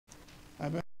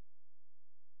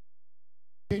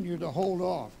continue to hold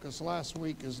off because last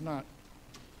week is not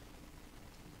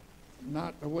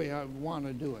the way I want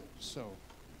to do it. So,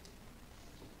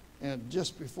 and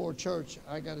just before church,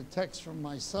 I got a text from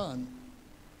my son,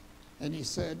 and he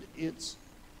said it's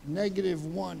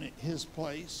 -1 at his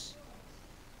place,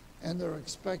 and they're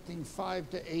expecting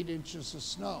 5 to 8 inches of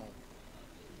snow.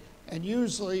 And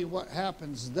usually what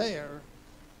happens there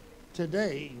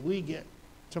today, we get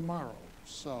tomorrow.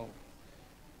 So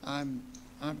I'm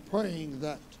praying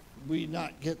that we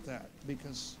not get that,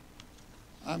 because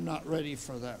I'm not ready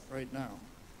for that right now.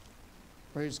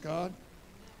 Praise God.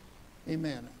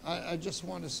 Amen. I just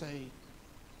want to say,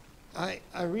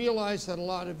 I realize that a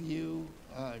lot of you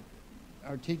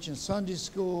are teaching Sunday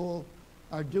school,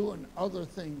 are doing other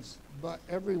things, but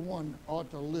everyone ought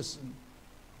to listen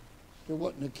to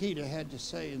what Nikita had to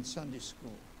say in Sunday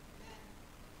school.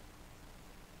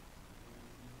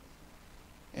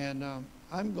 And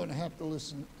I'm going to have to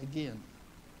listen again,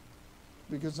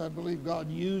 because I believe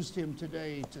God used him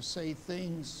today to say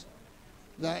things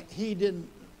that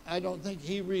I don't think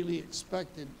he really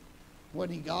expected when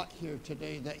he got here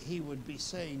today that he would be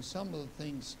saying some of the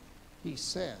things he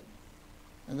said.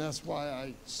 And that's why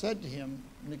I said to him,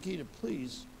 Nikita,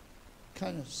 please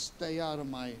kind of stay out of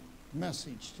my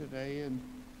message today.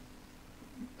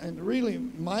 And really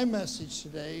my message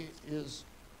today is,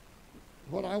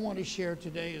 what I want to share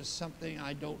today is something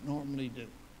I don't normally do.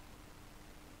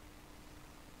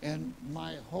 And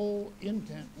my whole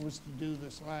intent was to do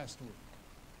this last week.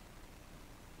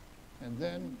 And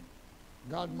then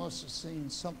God must have seen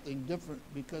something different,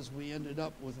 because we ended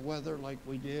up with weather like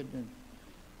we did. And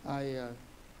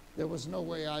there was no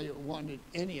way I wanted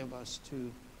any of us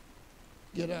to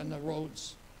get on the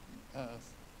roads.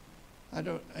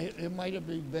 It might have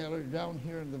been better down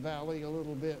here in the valley a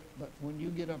little bit, but when you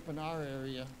get up in our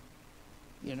area,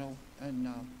 you know,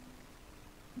 and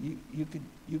you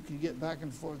could get back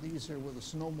and forth easier with a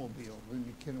snowmobile than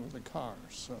you can with a car.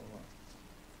 So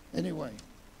anyway,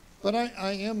 but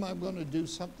I'm going to do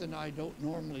something I don't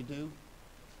normally do.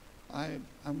 I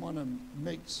want to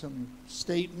make some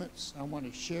statements. I want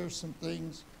to share some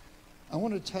things. I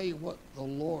want to tell you what the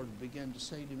Lord began to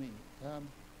say to me.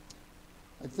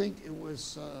 I think it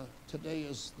was, today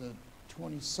is the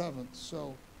 27th,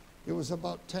 so it was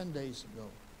about 10 days ago,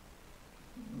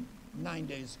 9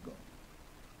 days ago.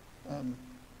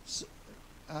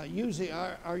 Usually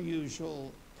our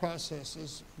usual process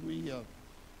is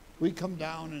we come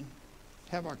down and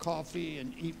have our coffee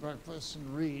and eat breakfast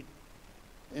and read.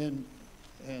 And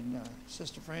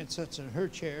Sister Fran sits in her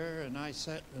chair, and I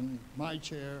sit in my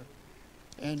chair,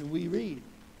 and we read.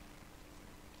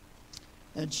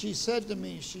 And she said to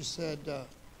me, she said,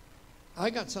 I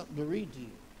got something to read to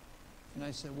you. And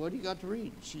I said, what do you got to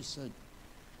read? She said,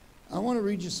 I want to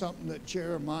read you something that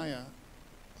Jeremiah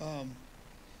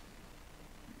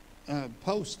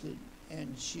posted.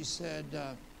 And she said,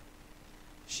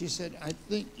 I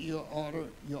think you ought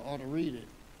to read it.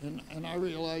 And I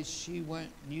realized she went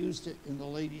and used it in the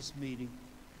ladies' meeting.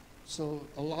 So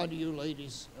a lot of you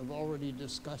ladies have already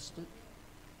discussed it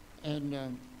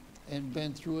and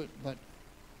been through it. But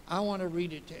I want to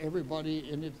read it to everybody.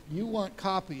 And if you want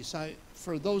copies,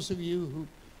 for those of you who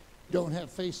don't have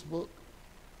Facebook,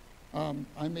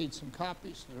 I made some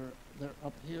copies. They're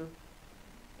up here,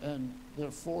 and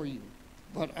they're for you.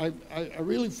 But I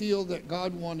really feel that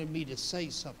God wanted me to say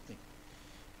something,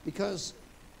 because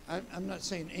I'm not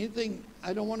saying anything,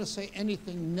 I don't want to say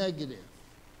anything negative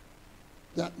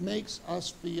that makes us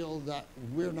feel that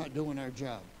we're not doing our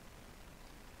job.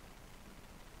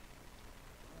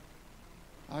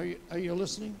 Are you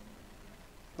listening?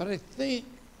 But I think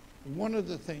one of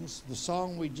the things, the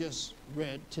song we just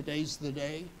read, today's the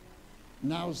day,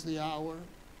 now's the hour,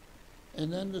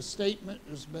 and then the statement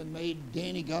has been made.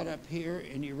 Danny got up here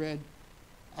and he read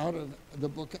out of the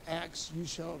book of Acts, you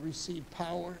shall receive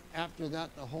power. After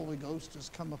that, the Holy Ghost has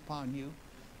come upon you.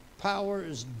 Power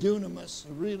is dunamis.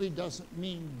 It really doesn't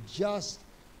mean just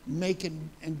making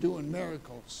and doing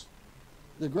miracles.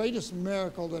 The greatest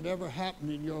miracle that ever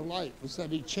happened in your life was that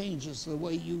he changes the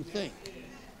way you think.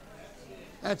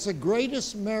 That's the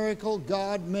greatest miracle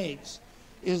God makes,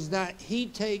 is that he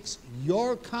takes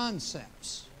your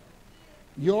concepts,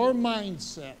 your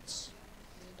mindsets,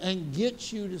 and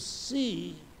gets you to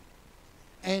see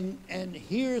and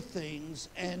hear things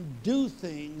and do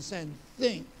things and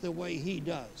think the way he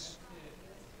does.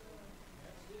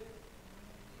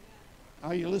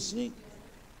 Are you listening?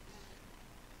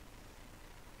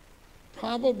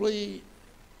 Probably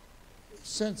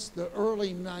since the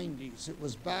early 90s. It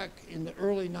was back in the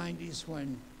early 90s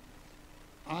when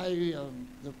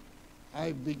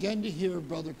I began to hear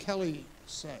Brother Kelly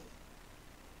say,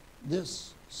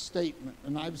 this statement,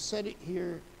 and I've said it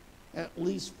here at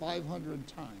least 500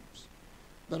 times,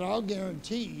 but I'll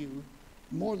guarantee you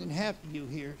more than half of you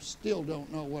here still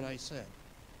don't know what I said.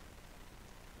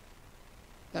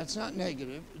 That's not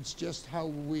negative. It's just how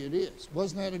it is.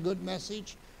 Wasn't that a good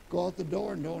message? Go out the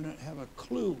door and don't have a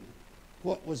clue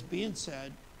what was being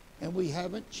said, and we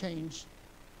haven't changed.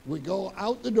 We go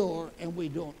out the door and we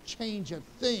don't change a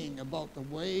thing about the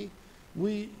way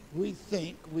we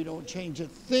think. We don't change a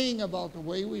thing about the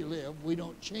way we live. We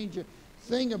don't change a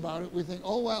thing about it. We think,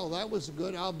 oh, well, that was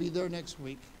good. I'll be there next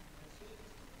week.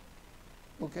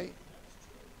 Okay?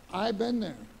 I've been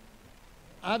there.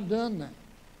 I've done that.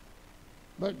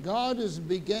 But God is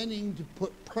beginning to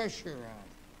put pressure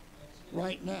on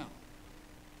right now.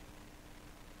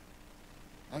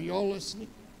 Are you all listening?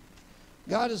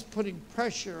 God is putting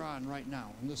pressure on right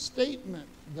now. And the statement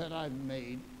that I've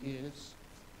made is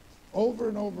over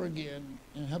and over again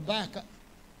in Habakkuk,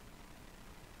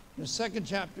 in the 2nd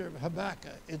chapter of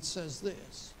Habakkuk, it says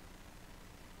this: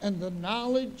 and the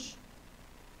knowledge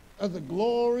of the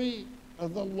glory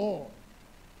of the Lord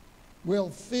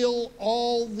will fill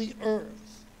all the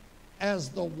earth as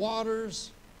the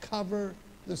waters cover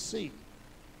the sea.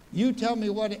 You tell me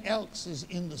what else is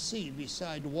in the sea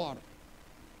beside water.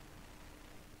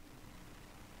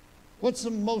 What's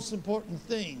the most important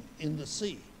thing in the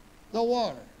sea? The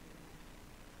water.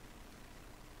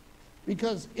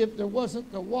 Because if there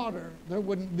wasn't the water, there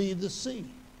wouldn't be the sea.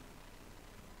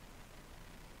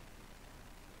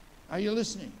 Are you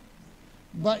listening?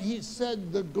 But he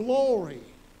said the glory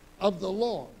of the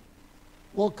Lord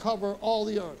will cover all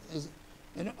the earth.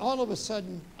 And all of a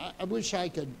sudden, I wish I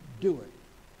could do it.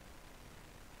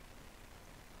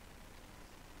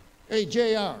 Hey,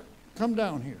 JR, come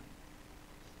down here.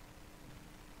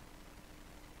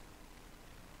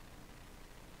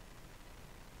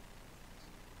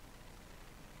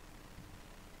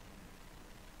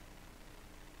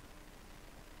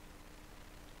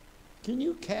 Can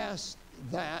you cast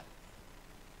that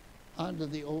onto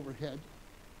the overhead?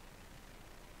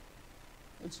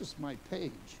 It's just my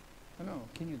page. I know.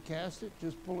 Can you cast it?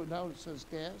 Just pull it down. It says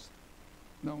cast.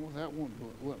 No, that won't do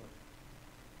it, will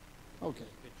it? Okay.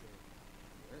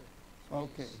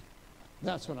 Okay.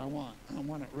 That's what I want. I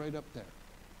want it right up there.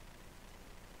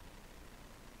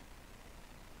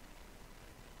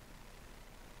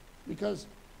 Because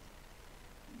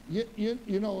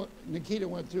you know, Nikita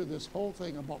went through this whole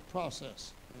thing about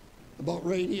process, about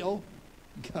radio.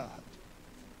 God.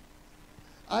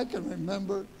 I can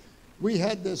remember we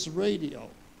had this radio,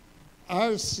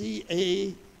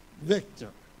 RCA Victor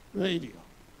radio.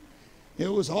 It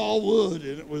was all wood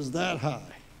and it was that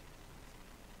high.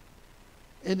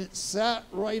 And it sat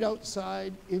right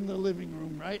outside in the living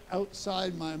room, right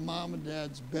outside my mom and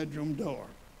dad's bedroom door.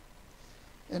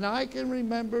 And I can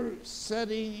remember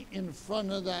sitting in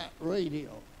front of that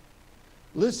radio,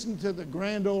 listening to the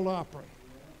Grand Ole Opry,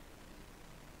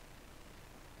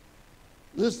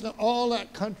 listen to all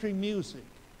that country music,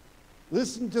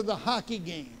 listen to the hockey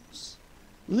games,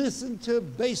 listen to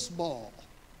baseball.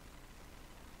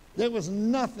 There was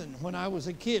nothing when I was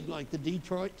a kid like the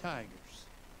Detroit Tigers.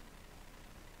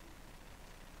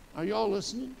 Are you all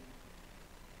listening?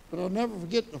 But I'll never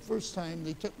forget the first time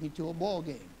they took me to a ball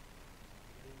game.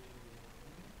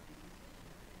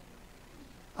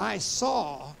 I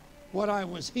saw what I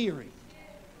was hearing.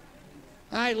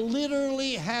 I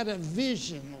literally had a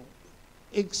vision,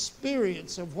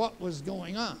 experience of what was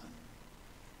going on.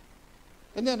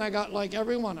 And then I got like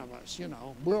every one of us, you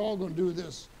know, we're all going to do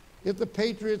this. If the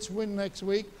Patriots win next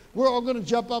week, we're all going to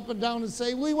jump up and down and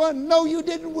say, we won. No, you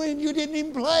didn't win. You didn't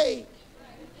even play.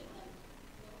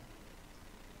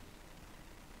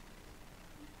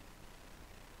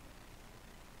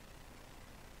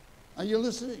 Are you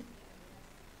listening?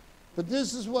 But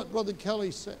this is what Brother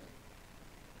Kelly said.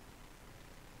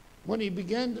 When he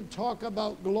began to talk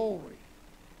about glory.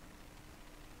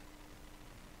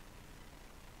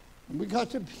 And we got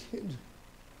to begin,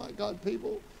 my God,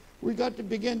 people, we got to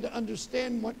begin to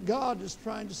understand what God is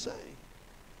trying to say.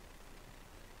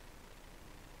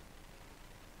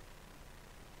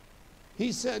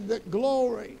 He said that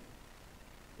glory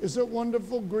is a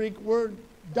wonderful Greek word,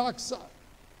 doxa.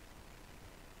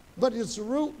 But its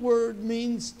root word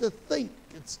means to think.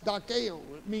 It's dokeo.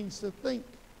 It means to think.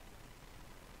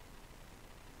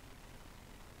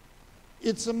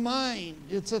 It's a mind.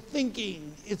 It's a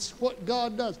thinking. It's what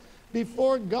God does.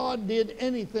 Before God did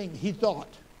anything, he thought.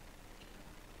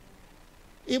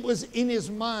 It was in his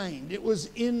mind. It was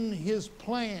in his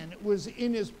plan. It was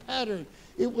in his pattern.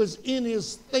 It was in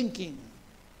his thinking.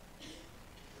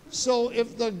 So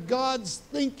if the God's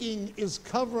thinking is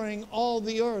covering all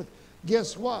the earth,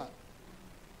 guess what?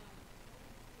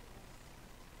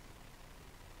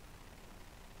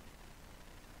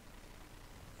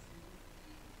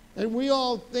 And we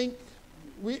all think,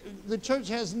 the church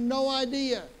has no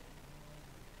idea.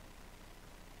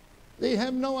 They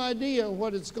have no idea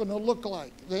what it's going to look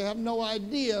like. They have no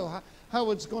idea how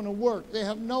it's going to work. They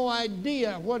have no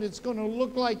idea what it's going to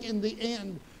look like in the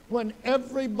end when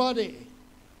everybody,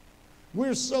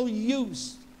 we're so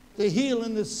used to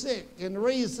healing the sick and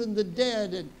raising the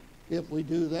dead. And if we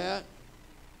do that,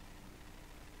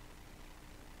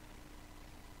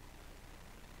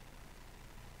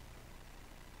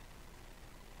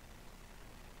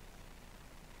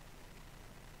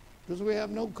 because we have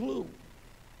no clue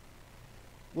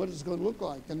what it's going to look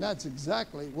like. And that's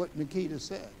exactly what Nikita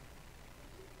said.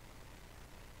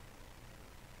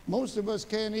 Most of us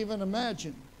can't even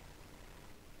imagine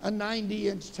a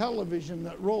 90-inch television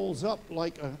that rolls up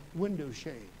like a window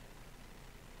shade.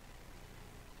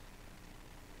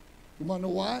 You want to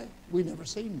know why? We've never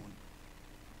seen one.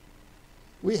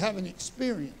 We haven't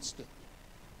experienced it.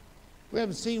 We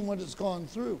haven't seen what it's gone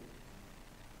through.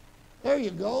 There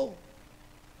you go.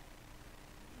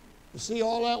 You see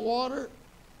all that water?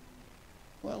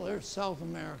 Well, there's South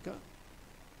America.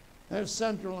 There's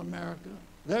Central America.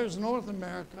 There's North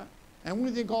America. And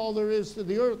we think all there is to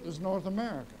the earth is North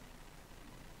America.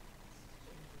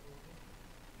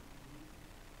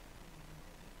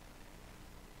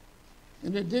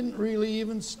 And it didn't really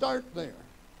even start there.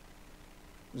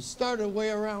 It started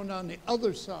way around on the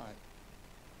other side.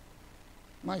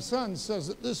 My son says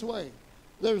it this way: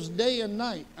 there's day and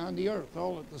night on the earth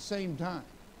all at the same time.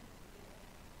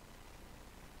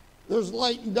 There's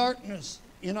light and darkness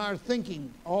in our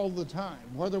thinking all the time,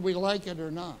 whether we like it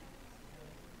or not.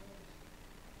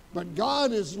 But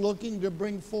God is looking to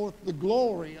bring forth the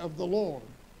glory of the Lord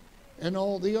in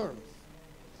all the earth.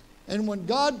 And when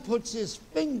God puts his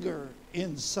finger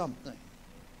in something,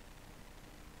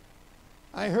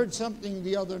 I heard something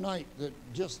the other night that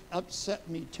just upset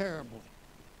me terribly.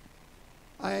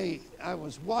 I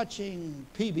was watching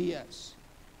PBS.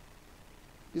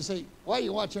 You say, why are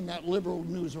you watching that liberal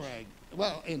news rag?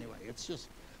 Well, anyway, it's just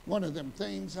one of them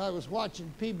things. I was watching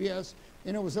PBS,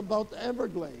 and it was about the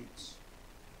Everglades.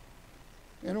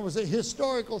 And it was a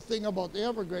historical thing about the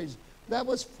Everglades. That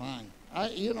was fine.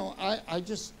 I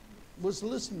just was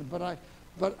listening, but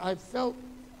I felt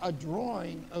a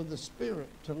drawing of the Spirit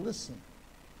to listen.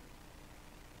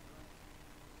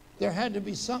 There had to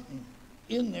be something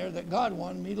in there that God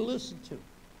wanted me to listen to.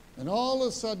 And all of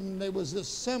a sudden, there was this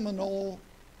Seminole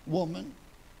woman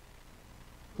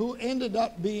who ended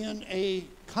up being a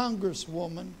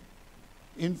congresswoman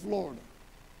in Florida.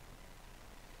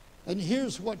 And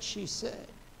here's what she said: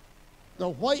 the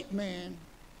white man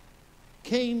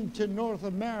came to North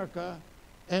America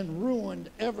and ruined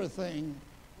everything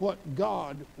what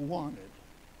God wanted.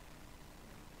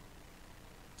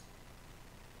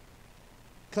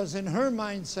 Because in her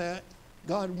mindset,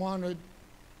 God wanted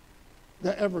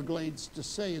the Everglades to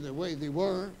stay the way they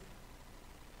were.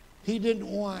 He didn't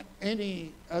want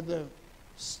any of the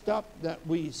stuff that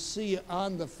we see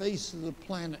on the face of the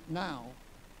planet now.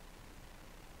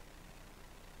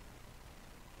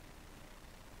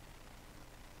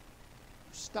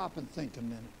 Stop and think a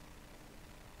minute.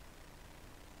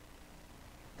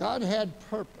 God had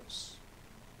purpose.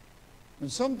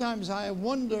 And sometimes I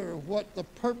wonder what the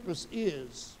purpose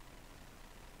is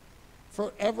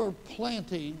for ever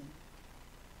planting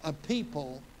a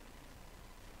people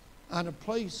on a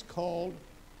place called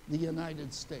the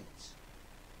United States.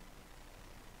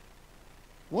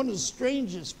 One of the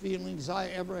strangest feelings I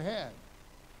ever had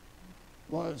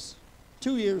was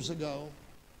 2 years ago,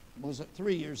 was it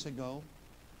 3 years ago?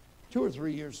 2 or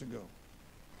 3 years ago.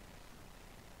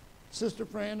 Sister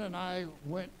Fran and I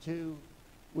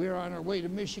we were on our way to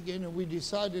Michigan, and we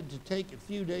decided to take a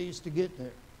few days to get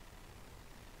there.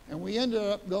 And we ended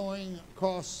up going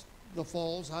across the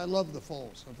falls. I love the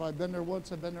falls. If I've been there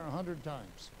once, I've been there 100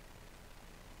 times.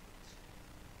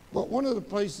 But one of the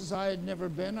places I had never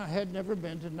been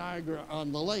to Niagara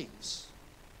on the Lakes,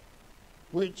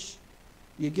 which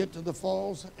you get to the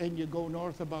falls and you go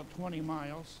north about 20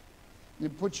 miles.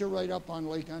 It puts you right up on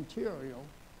Lake Ontario.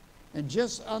 And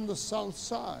just on the south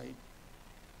side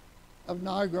of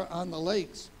Niagara on the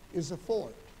Lakes is a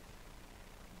fort.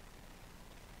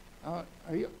 Are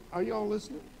you all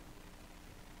listening?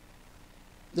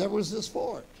 There was this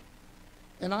fort.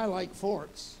 And I like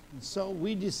forts. And so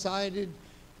we decided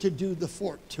to do the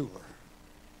fort tour.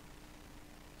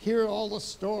 Hear all the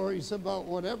stories about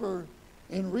whatever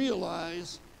and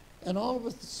realize. And all of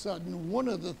a sudden, one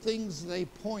of the things they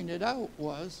pointed out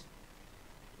was,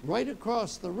 right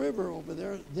across the river over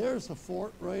there, there's a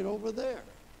fort right over there.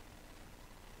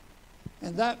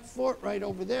 And that fort right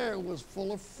over there was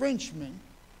full of Frenchmen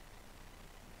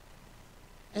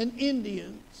and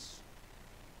Indians.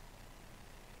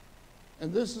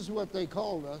 And this is what they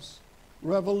called us,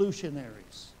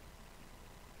 revolutionaries.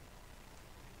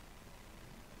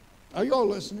 Are you all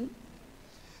listening?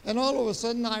 And all of a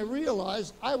sudden I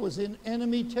realized I was in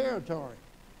enemy territory.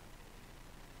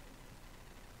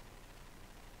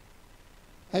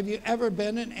 Have you ever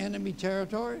been in enemy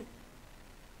territory?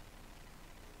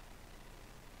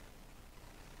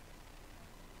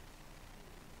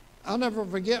 I'll never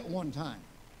forget one time.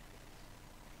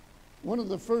 One of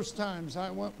the first times I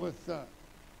went with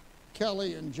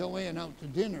Kelly and Joanne out to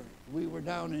dinner. We were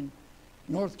down in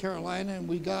North Carolina, and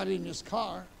we got in his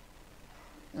car,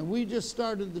 and we just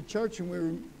started the church, and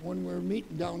when we were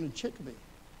meeting down in Chicopee.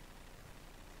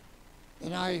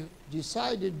 And I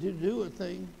decided to do a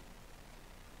thing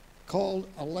called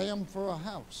a lamb for a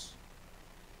house.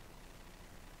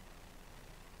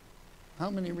 How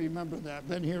many remember that?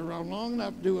 Been here around long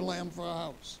enough to do a lamb for a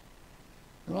house.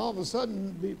 And all of a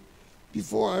sudden,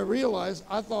 before I realized,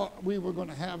 I thought we were going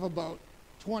to have about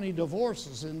 20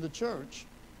 divorces in the church.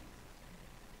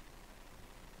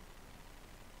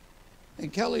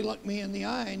 And Kelly looked me in the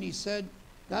eye and he said,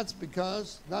 that's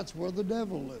because that's where the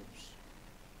devil lives.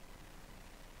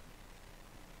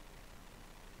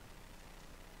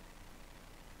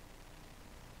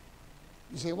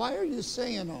 You say, why are you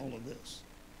saying all of this?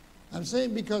 I'm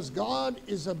saying because God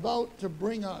is about to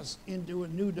bring us into a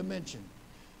new dimension.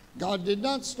 God did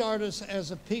not start us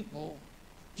as a people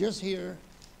just here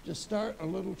to start a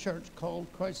little church called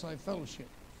Christ-like Fellowship.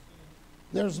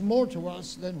 There's more to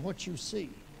us than what you see.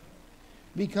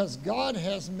 Because God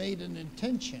has made an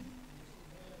intention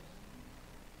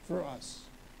for us.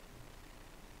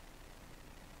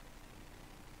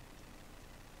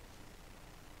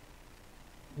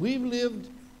 We've lived,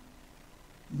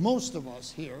 most of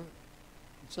us here,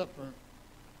 except for,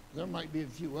 there might be a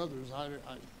few others,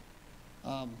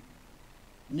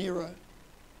 Nira,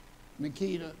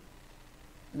 Nikita,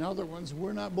 and other ones,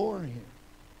 we're not born here.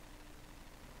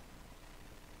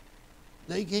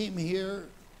 They came here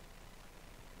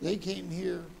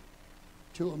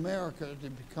to America to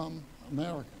become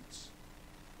Americans.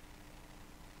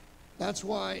 That's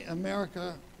why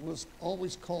America was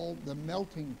always called the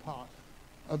melting pot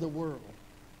of the world.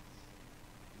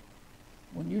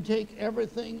 When you take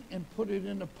everything and put it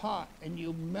in a pot and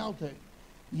you melt it,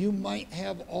 you might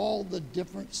have all the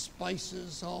different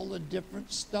spices, all the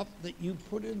different stuff that you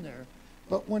put in there,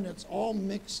 but when it's all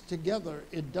mixed together,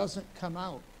 it doesn't come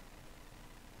out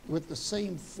with the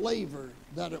same flavor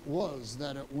that it was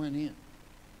that it went in.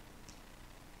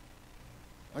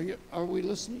 Are we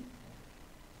listening?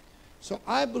 So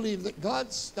I believe that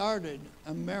God started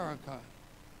America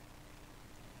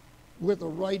with a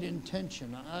right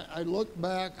intention. I look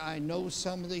back, I know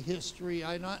some of the history.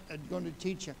 I'm not going to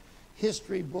teach a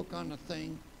history book on a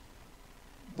thing,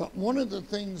 but one of the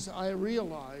things I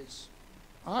realize,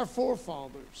 our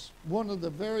forefathers, one of the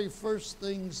very first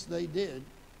things they did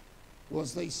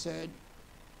was they said,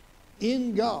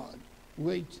 in God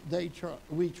we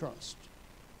trust.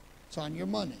 It's on your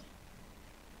money.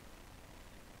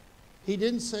 He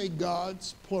didn't say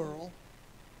gods, plural.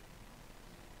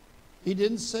 He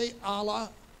didn't say Allah.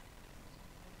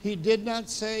 He did not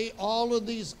say all of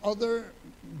these other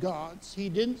gods. He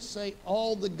didn't say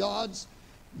all the gods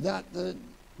that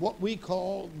what we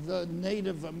call the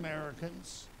Native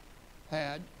Americans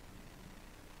had,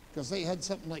 because they had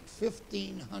something like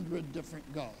 1,500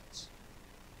 different gods.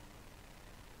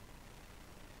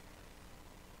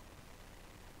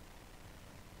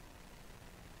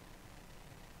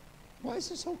 Why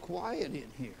is it so quiet in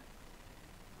here?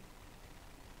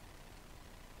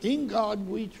 In God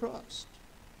we trust.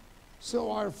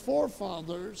 So our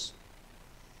forefathers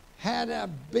had a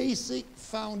basic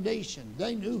foundation.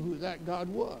 They knew who that God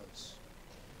was.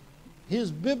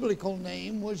 His biblical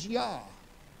name was Yah,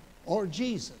 or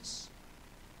Jesus.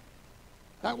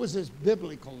 That was his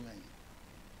biblical name.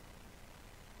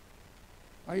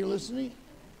 Are you listening?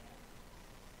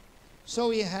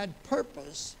 So he had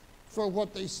purpose for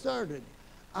what they started.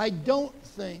 I don't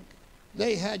think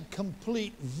they had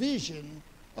complete vision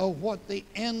of what the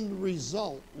end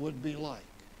result would be like.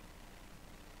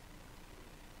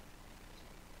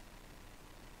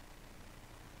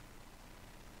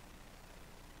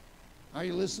 Are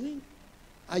you listening?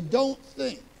 I don't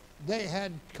think they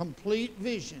had complete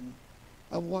vision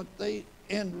of what the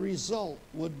end result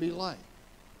would be like.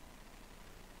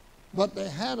 But they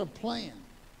had a plan.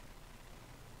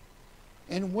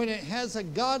 And when it has a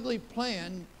godly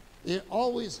plan, it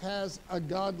always has a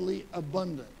godly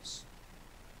abundance.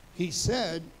 He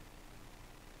said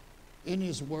in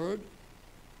his word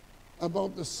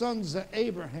about the sons of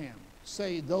Abraham,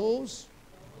 say those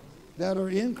that are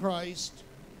in Christ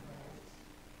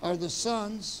are the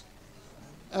sons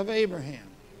of Abraham.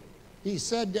 He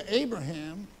said to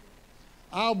Abraham,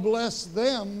 I'll bless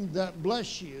them that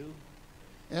bless you,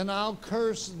 and I'll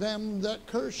curse them that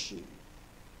curse you.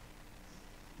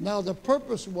 Now the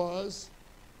purpose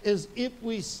is if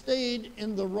we stayed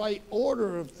in the right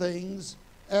order of things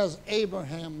as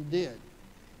Abraham did.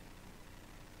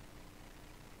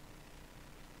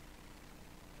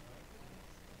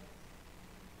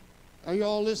 Are you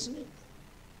all listening?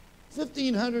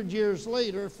 1,500 years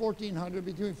later, 1,400,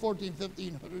 between 14 and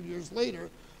 1,500 years later,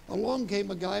 along came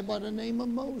a guy by the name of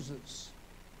Moses.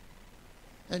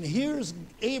 And here's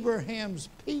Abraham's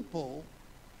people,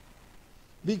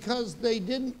 because they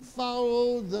didn't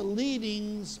follow the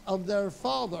leadings of their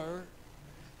father,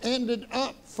 ended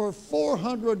up for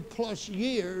 400 plus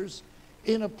years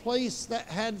in a place that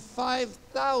had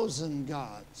 5,000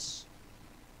 gods.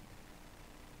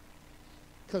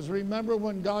 Because remember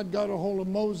when God got a hold of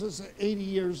Moses at 80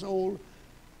 years old,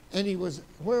 and he was,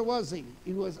 where was he?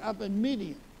 He was up in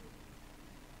Midian.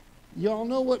 Y'all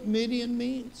know what Midian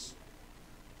means?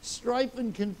 Strife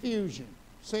and confusion.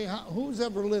 Say, who's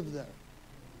ever lived there?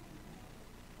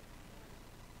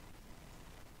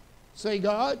 Say,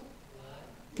 God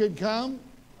could come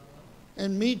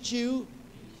and meet you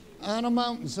on a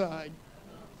mountainside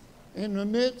in the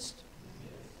midst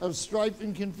of strife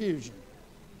and confusion.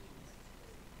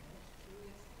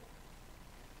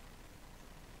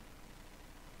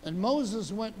 And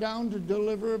Moses went down to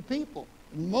deliver a people.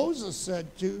 And Moses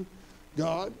said to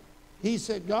God, he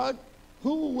said, God,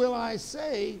 who will I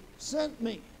say sent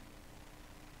me?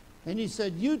 And he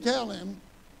said, you tell him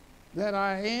that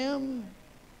I am,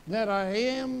 that I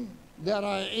am, that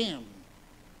I am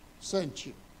sent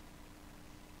you.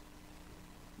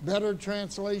 Better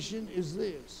translation is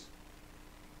this: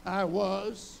 I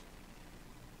was,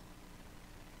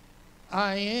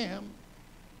 I am,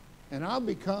 and I'll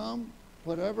become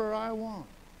whatever I want.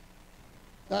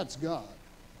 That's God.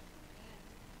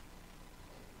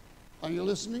 Are you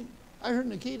listening? I heard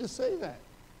Nikita say that.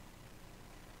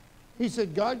 He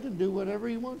said God can do whatever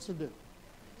he wants to do.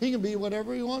 He can be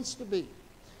whatever he wants to be.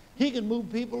 He can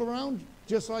move people around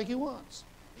just like he wants.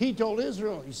 He told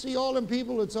Israel, you see all them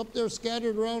people that's up there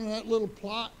scattered around in that little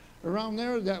plot around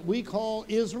there that we call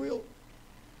Israel?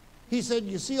 He said,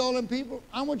 you see all them people?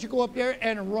 I want you to go up there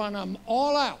and run them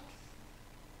all out.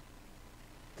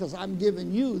 Because I'm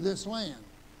giving you this land.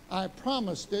 I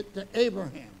promised it to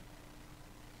Abraham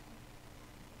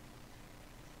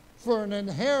for an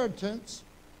inheritance.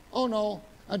 Oh no,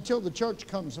 until the church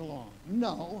comes along.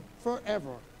 No,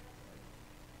 forever.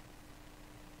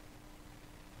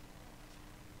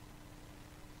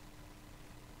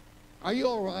 Are you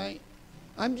all right?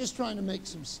 I'm just trying to make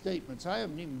some statements. I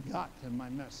haven't even got to my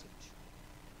message.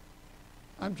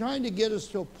 I'm trying to get us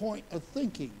to a point of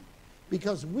thinking,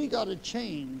 because we got to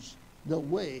change the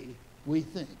way we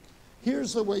think.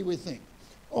 Here's the way we think.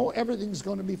 Oh, everything's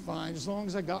going to be fine as long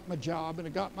as I got my job and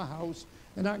I got my house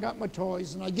and I got my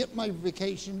toys and I get my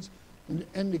vacations.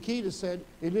 And Nikita said,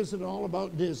 it isn't all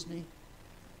about Disney.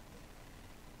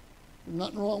 There's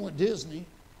nothing wrong with Disney.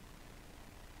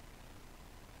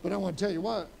 But I want to tell you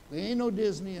what, there ain't no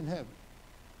Disney in heaven.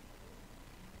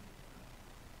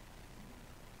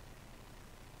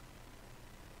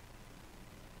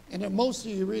 And if most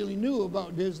of you really knew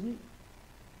about Disney,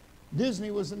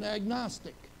 Disney was an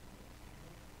agnostic.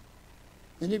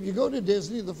 And if you go to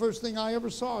Disney, the first thing I ever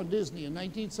saw in Disney in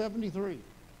 1973,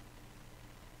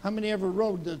 how many ever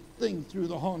rode the thing through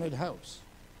the haunted house?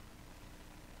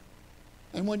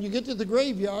 And when you get to the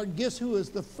graveyard, guess who is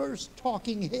the first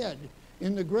talking head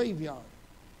in the graveyard?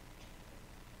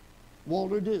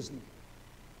 Walter Disney.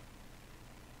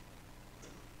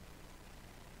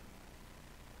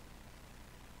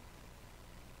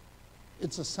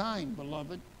 It's a sign,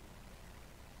 beloved.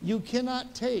 You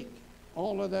cannot take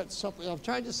all of that stuff. I've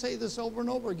tried to say this over and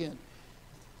over again.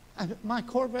 My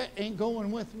Corvette ain't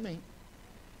going with me.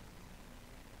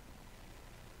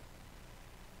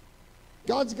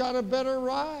 God's got a better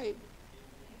ride.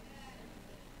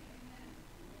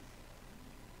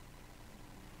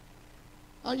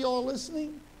 Are you all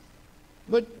listening?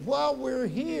 But while we're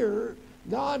here,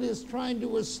 God is trying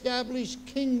to establish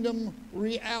kingdom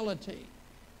reality.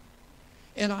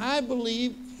 And I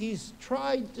believe he's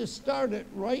tried to start it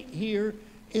right here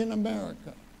in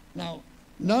America. Now,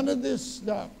 none of this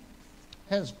stuff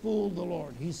has fooled the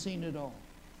Lord. He's seen it all.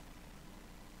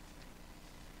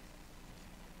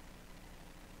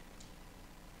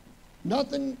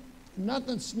 Nothing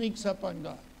sneaks up on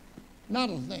God. Not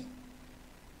a thing.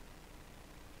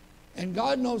 And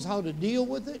God knows how to deal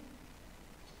with it.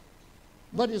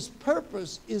 But his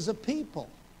purpose is a people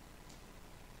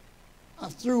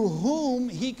through whom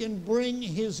he can bring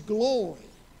his glory.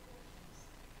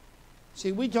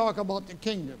 See, we talk about the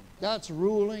kingdom. That's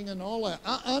ruling and all that.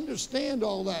 I understand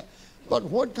all that. But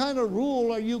what kind of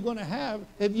rule are you going to have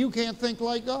if you can't think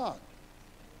like God?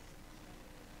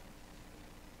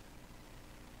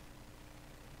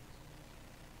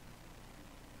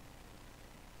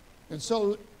 And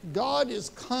so God is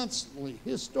constantly,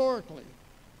 historically,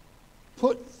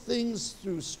 put things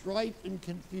through strife and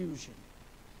confusion.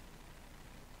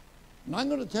 And I'm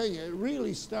going to tell you, it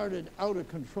really started out of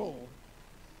control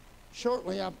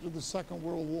shortly after the Second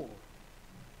World War.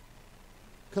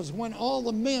 Because when all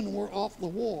the men were off the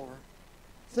war,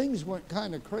 things went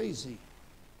kind of crazy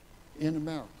in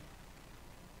America.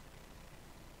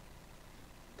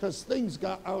 Because things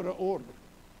got out of order.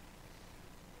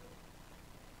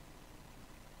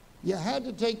 You had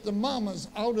to take the mamas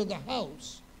out of the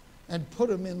house and put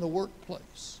them in the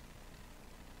workplace.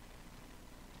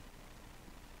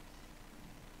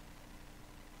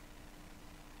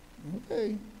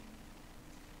 Okay.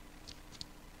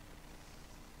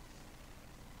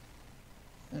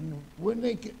 And when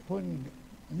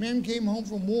men came home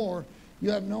from war, you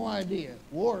have no idea.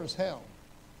 War is hell.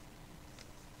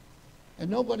 And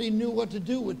nobody knew what to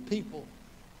do with people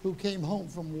who came home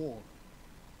from war.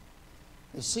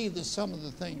 To see some of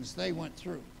the things they went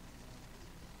through.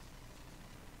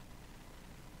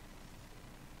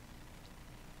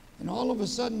 And all of a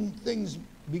sudden, things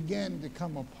began to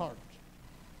come apart.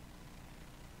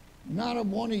 Not a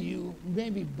one of you,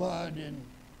 maybe Bud and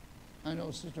I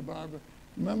know Sister Barbara,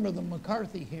 remember the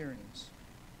McCarthy hearings.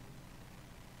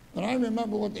 But I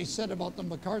remember what they said about the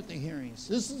McCarthy hearings.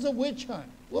 This is a witch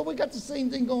hunt. Well, we got the same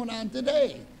thing going on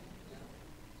today.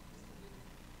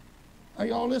 Are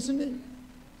y'all listening?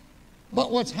 But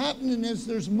what's happening is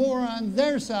there's more on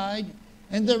their side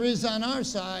and there is on our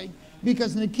side,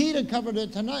 because Nikita covered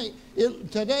it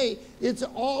today. It's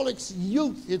all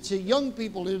youth. It's young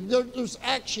people. There's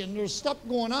action. There's stuff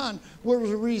going on.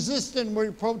 We're resisting.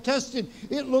 We're protesting.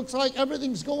 It looks like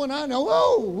everything's going on.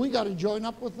 Oh, we got to join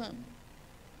up with them.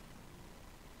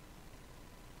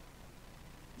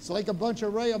 It's like a bunch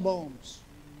of Rehoboams.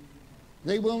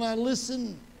 They will not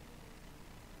listen.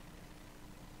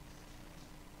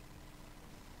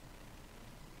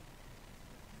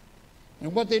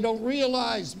 And what they don't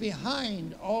realize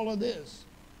behind all of this,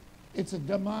 it's a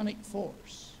demonic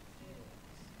force.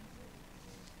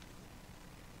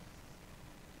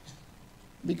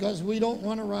 Because we don't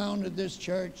run around at this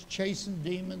church chasing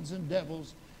demons and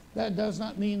devils, that does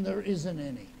not mean there isn't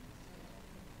any.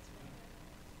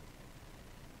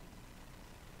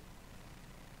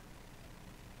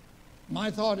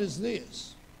 My thought is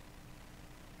this: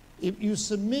 if you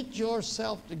submit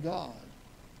yourself to God,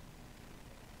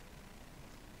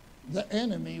 the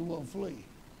enemy will flee.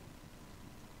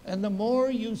 And the more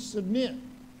you submit,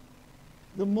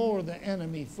 the more the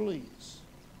enemy flees.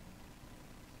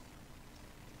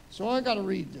 So I got to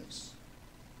read this.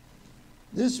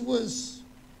 This was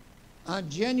on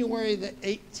January the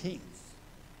 18th.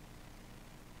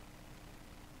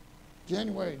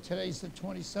 January, today's the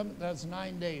 27th, that's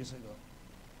 9 days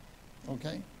ago.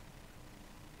 Okay?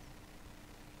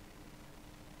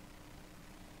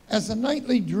 As a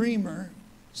nightly dreamer,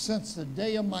 since the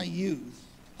day of my youth,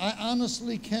 I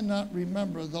honestly cannot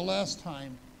remember the last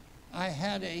time I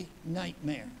had a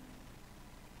nightmare.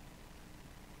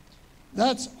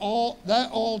 That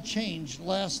all changed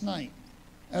last night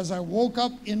as I woke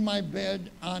up in my bed,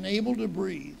 unable to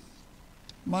breathe,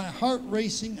 my heart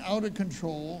racing out of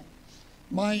control,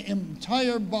 my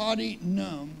entire body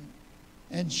numb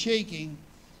and shaking.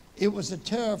 It was a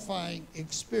terrifying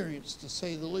experience, to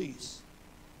say the least.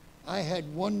 I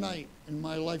had one night in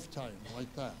my lifetime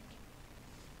like that.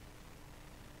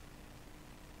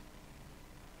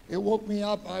 It woke me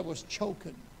up, I was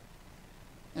choking.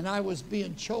 And I was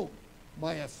being choked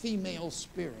by a female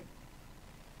spirit.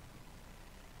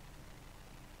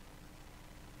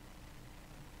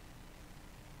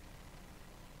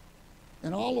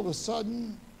 And all of a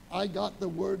sudden, I got the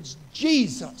words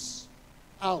Jesus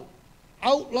out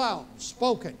loud,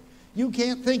 spoken. You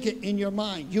can't think it in your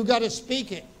mind. You got to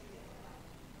speak it.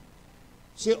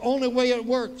 It's the only way it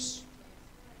works.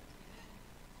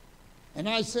 And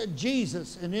I said,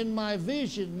 Jesus, and in my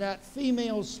vision, that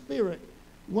female spirit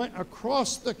went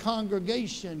across the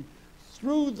congregation,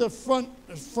 through the front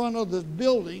of the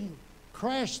building,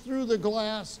 crashed through the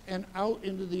glass, and out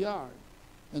into the yard.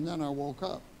 And then I woke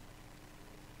up.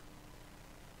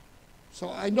 So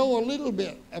I know a little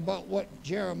bit about what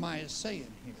Jeremiah is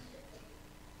saying here.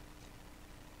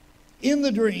 In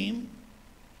the dream,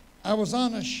 I was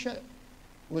on a ship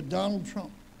with Donald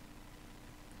Trump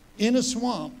in a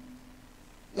swamp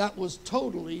that was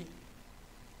totally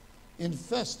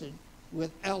infested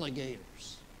with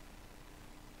alligators.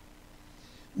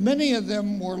 Many of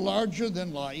them were larger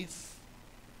than life.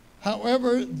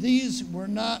 However, these were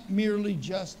not merely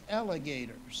just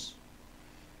alligators.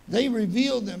 They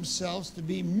revealed themselves to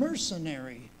be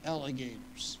mercenary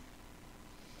alligators.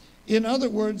 In other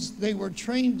words, they were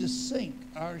trained to sink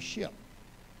our ship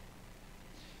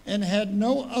and had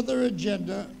no other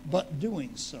agenda but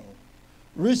doing so.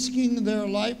 Risking their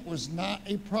life was not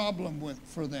a problem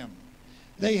for them.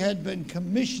 They had been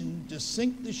commissioned to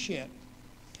sink the ship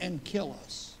and kill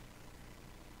us.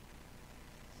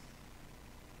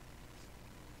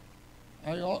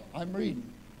 I'm reading.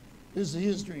 This is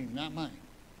his dream, not mine.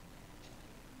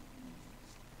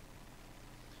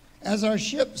 As our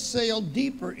ship sailed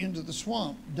deeper into the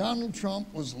swamp, Donald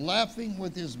Trump was laughing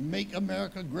with his Make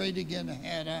America Great Again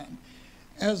hat on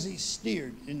as he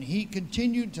steered, and he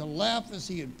continued to laugh as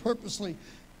he would purposely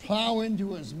plow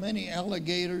into as many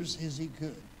alligators as he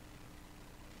could.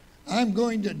 "I'm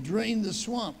going to drain the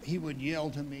swamp," he would yell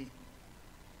to me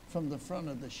from the front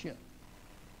of the ship.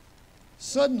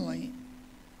 Suddenly,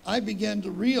 I began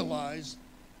to realize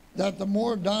that the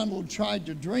more Donald tried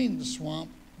to drain the swamp,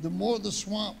 the more the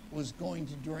swamp was going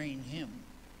to drain him.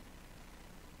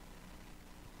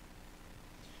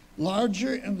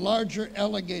 Larger and larger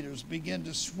alligators began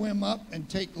to swim up and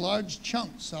take large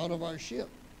chunks out of our ship.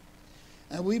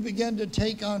 And we began to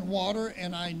take on water,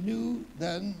 and I knew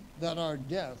then that our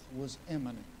death was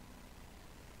imminent.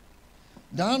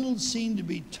 Donald seemed to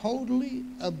be totally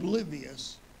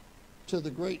oblivious to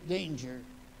the great danger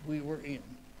we were in.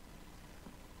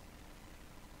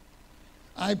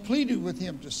 I pleaded with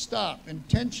him to stop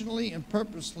intentionally and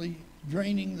purposely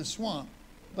draining the swamp,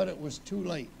 but it was too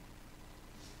late.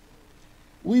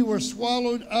 We were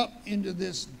swallowed up into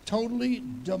this totally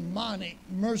demonic,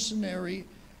 mercenary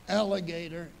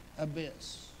alligator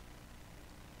abyss.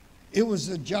 It was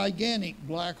a gigantic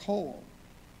black hole.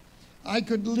 I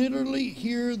could literally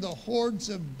hear the hordes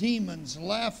of demons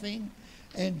laughing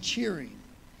and cheering.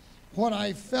 What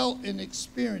I felt and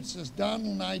experienced as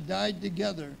Donald and I died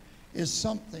together is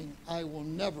something I will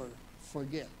never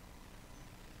forget.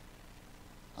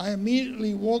 I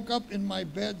immediately woke up in my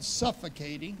bed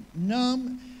suffocating,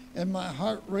 numb, and my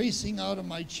heart racing out of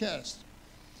my chest.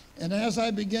 And as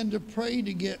I began to pray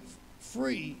to get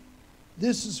free,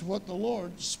 this is what the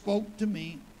Lord spoke to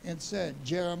me and said,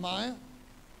 "Jeremiah,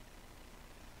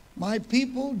 my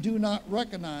people do not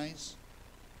recognize,"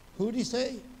 who did he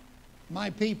say?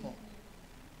 My people.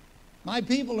 My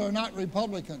people are not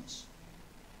Republicans.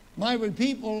 My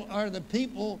people are the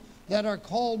people that are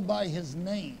called by his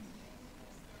name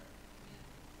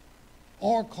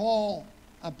or call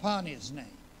upon his name.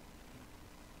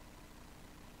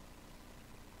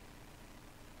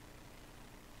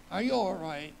 Are you all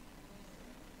right?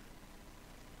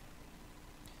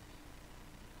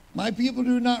 My people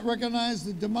do not recognize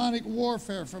the demonic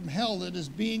warfare from hell that is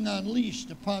being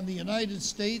unleashed upon the United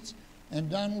States and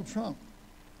Donald Trump.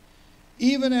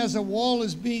 Even as a wall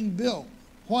is being built,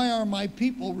 why are my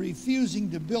people refusing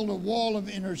to build a wall of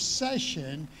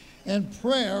intercession and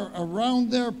prayer around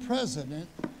their president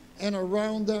and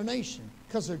around their nation?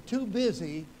 Because they're too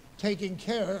busy taking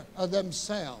care of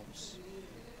themselves.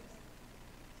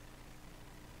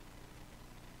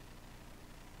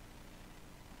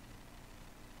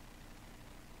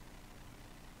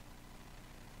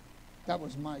 That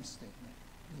was my statement.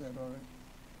 Is that all right?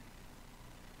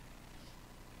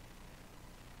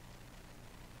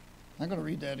 I'm going to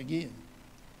read that again.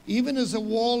 Even as a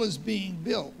wall is being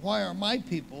built, why are my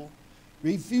people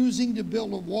refusing to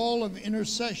build a wall of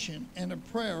intercession and a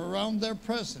prayer around their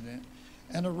president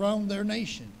and around their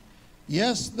nation?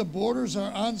 Yes, the borders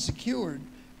are unsecured,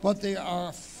 but they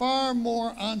are far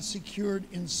more unsecured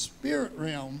in spirit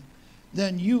realm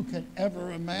than you can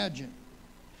ever imagine.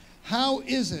 How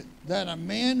is it that a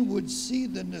man would see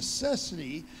the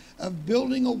necessity of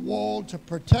building a wall to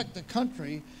protect the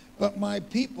country, but my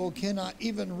people cannot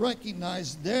even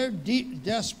recognize their deep,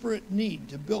 desperate need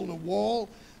to build a wall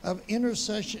of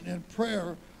intercession and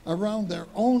prayer around their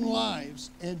own lives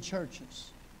and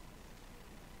churches?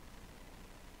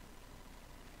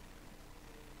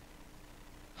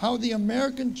 How the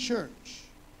American church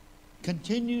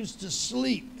continues to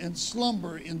sleep and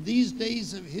slumber in these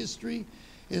days of history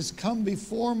has come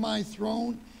before my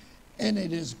throne, and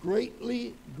it has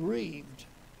greatly grieved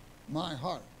my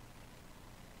heart.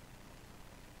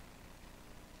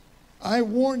 I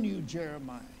warn you,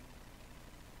 Jeremiah,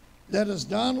 that as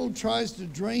Donald tries to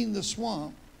drain the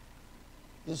swamp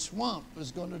is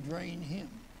going to drain him.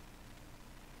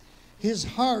 His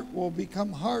heart will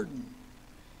become hardened.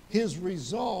 His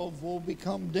resolve will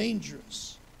become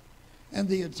dangerous. And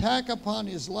the attack upon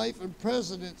his life and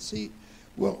presidency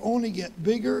will only get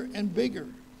bigger and bigger.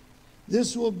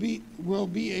 This will be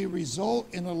a result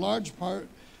in a large part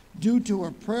due to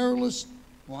a prayerless,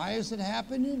 why is it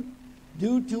happening?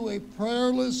 Due to a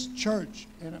prayerless church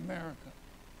in America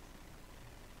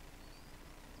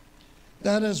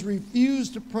that has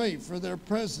refused to pray for their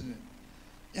president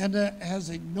and has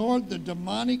ignored the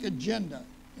demonic agenda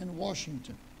in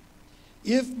Washington.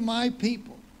 If my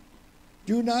people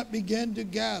do not begin to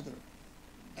gather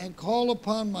and call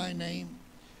upon my name,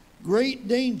 great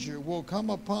danger will come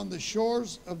upon the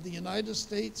shores of the United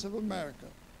States of America,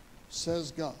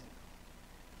 says God.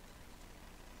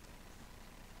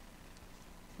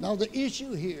 Now, the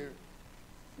issue here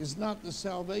is not the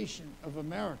salvation of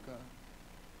America.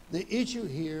 The issue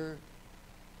here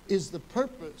is the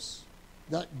purpose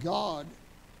that God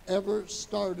ever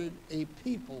started a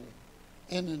people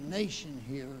and a nation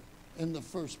here in the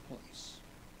first place.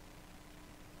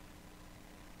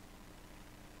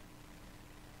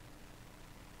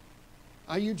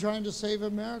 Are you trying to save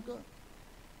America?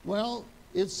 Well,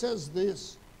 it says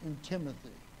this in Timothy.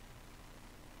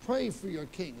 Pray for your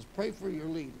kings, pray for your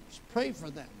leaders, pray for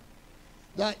them,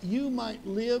 that you might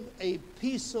live a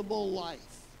peaceable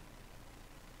life.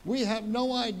 We have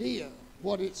no idea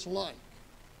what it's like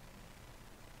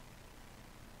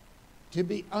to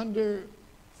be under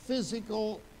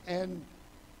physical and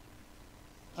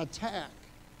attack.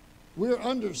 We're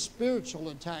under spiritual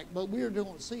attack, but we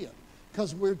don't see it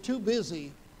because we're too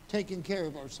busy taking care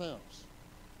of ourselves.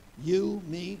 You,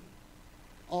 me,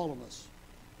 all of us.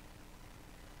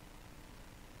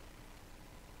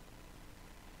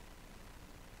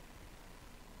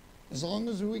 As long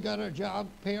as we got our job,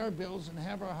 pay our bills, and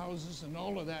have our houses and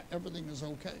all of that, everything is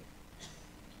okay.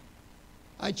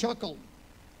 I chuckled.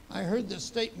 I heard this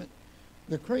statement,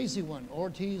 the crazy one,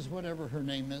 Ortiz, whatever her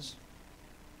name is.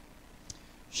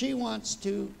 She wants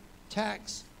to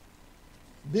tax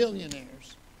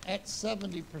billionaires at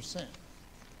 70%.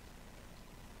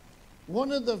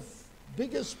 One of the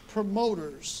biggest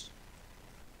promoters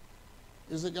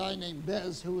is a guy named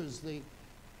Bez, who is the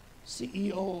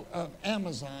CEO of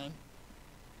Amazon.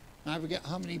 I forget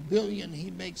how many billion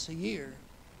he makes a year.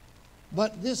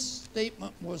 But this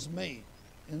statement was made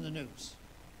in the news,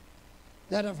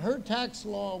 that if her tax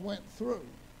law went through,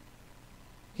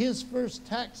 his first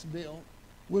tax bill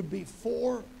would be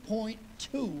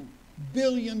 $4.2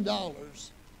 billion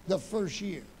the first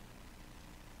year.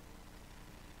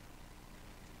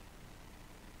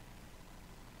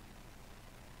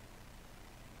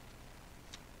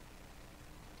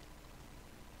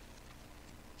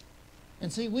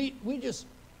 And see, we just,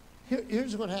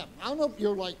 here's what happens. I don't know if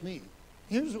you're like me.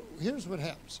 Here's what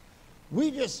happens.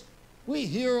 We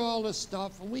hear all this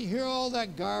stuff, and we hear all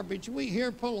that garbage. We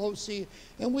hear Pelosi,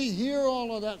 and we hear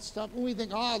all of that stuff, and we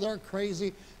think, oh, they're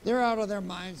crazy. They're out of their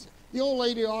minds. The old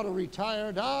lady ought to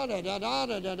retire, da, da, da, da,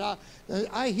 da, da, da.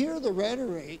 I hear the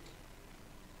rhetoric,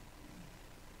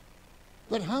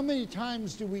 but how many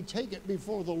times do we take it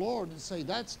before the Lord and say,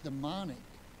 that's demonic?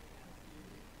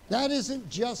 That isn't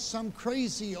just some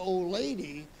crazy old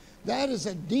lady. That is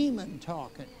a demon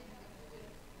talking.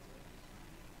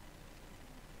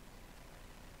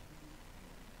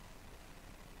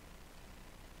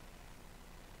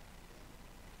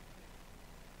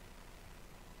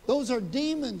 Those are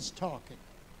demons talking.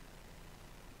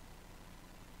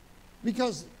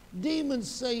 Because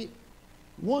demons say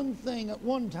one thing at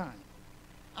one time.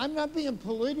 I'm not being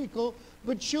political,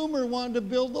 but Schumer wanted to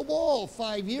build the wall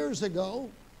 5 years ago.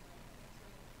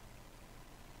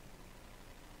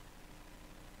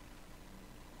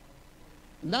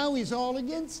 Now he's all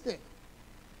against it.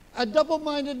 A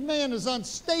double-minded man is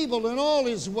unstable in all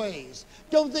his ways.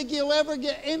 Don't think he'll ever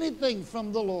get anything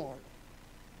from the Lord.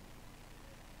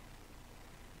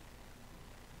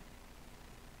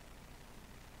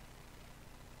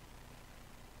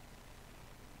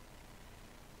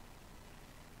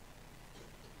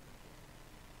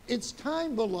 It's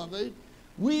time, beloved,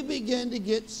 we begin to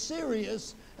get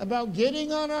serious about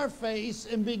getting on our face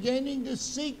and beginning to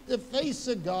seek the face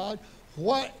of God.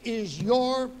 What is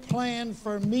your plan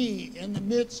for me in the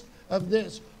midst of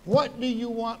this? What do you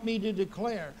want me to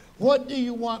declare? What do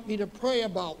you want me to pray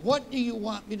about? What do you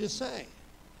want me to say?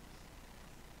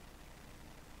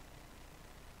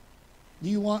 Do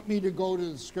you want me to go to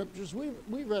the scriptures? We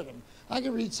read them. I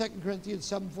can read 2 Corinthians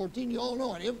 7:14. You all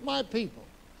know it. If my people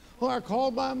who are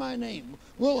called by my name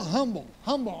will humble,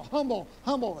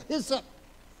 hyssop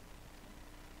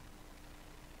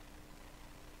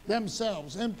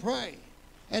themselves and pray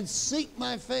and seek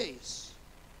my face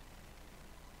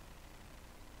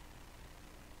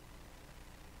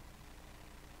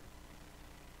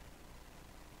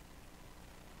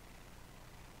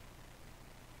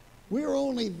We're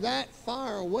only that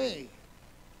far away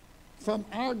from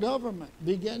our government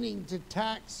beginning to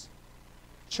tax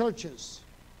churches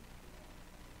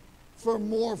for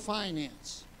more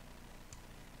finance.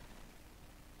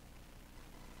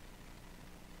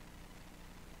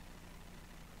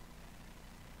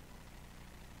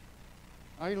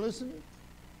 Are you listening?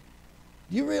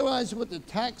 Do you realize what the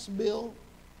tax bill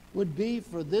would be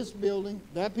for this building,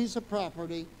 that piece of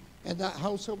property, and that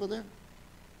house over there?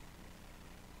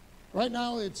 Right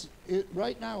now it's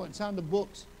on the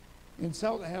books in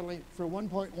South Hadley for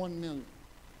 $1.1 million.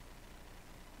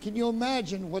 Can you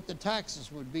imagine what the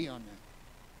taxes would be on that?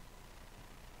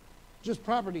 Just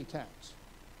property tax.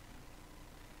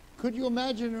 Could you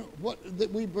imagine what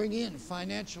that we bring in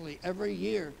financially every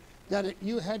year that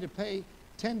you had to pay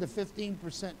 10 to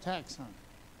 15% tax on it?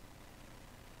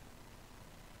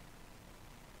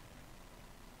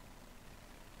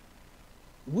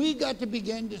 We got to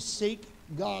begin to seek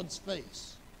God's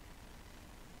face.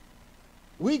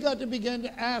 We got to begin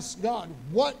to ask God,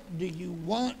 what do you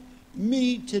want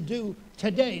me to do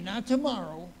today, not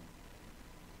tomorrow?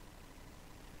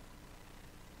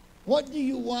 What do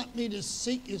you want me to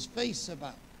seek his face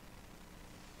about?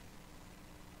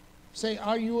 Say,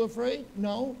 are you afraid?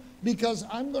 No, because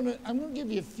I'm gonna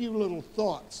give you a few little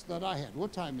thoughts that I had.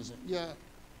 What time is it? Yeah,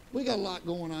 we got a lot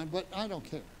going on, but I don't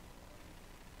care.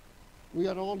 We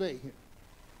got all day here.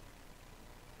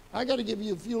 I got to give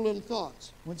you a few little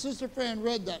thoughts. When Sister Fran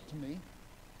read that to me,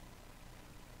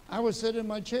 I was sitting in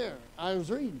my chair. I was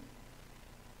reading.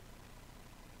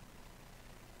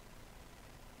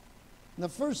 And the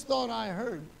first thought I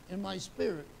heard in my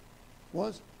spirit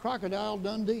was Crocodile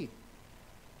Dundee.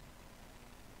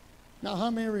 Now, how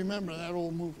many remember that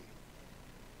old movie?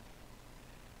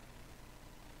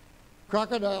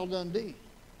 Crocodile Dundee.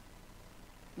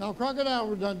 Now,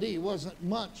 Crocodile Dundee wasn't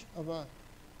much of a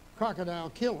crocodile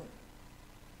killer.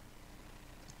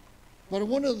 But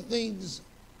one of the things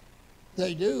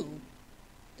they do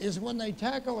is when they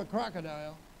tackle a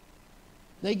crocodile,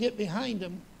 they get behind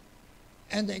them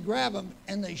and they grab them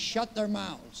and they shut their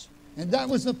mouths. And that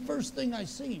was the first thing I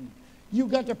seen. You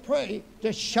got to pray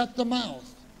to shut the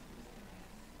mouth.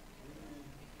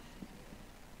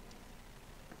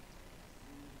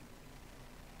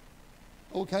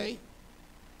 Okay?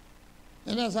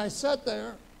 And as I sat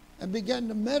there and began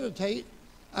to meditate,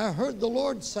 I heard the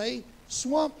Lord say,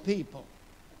 swamp people.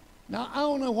 Now, I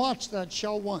only watched that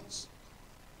show once,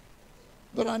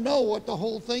 but I know what the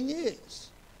whole thing is.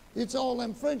 It's all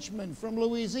them Frenchmen from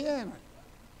Louisiana.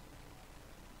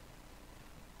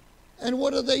 And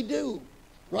what do?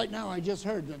 Right now, I just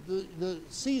heard that the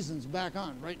season's back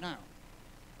on right now.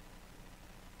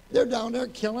 They're down there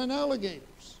killing alligators.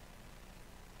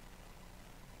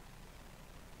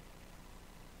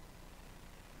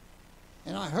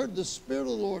 And I heard the Spirit of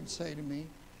the Lord say to me,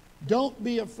 don't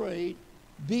be afraid,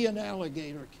 be an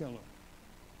alligator killer.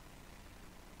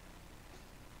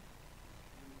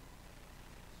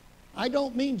 I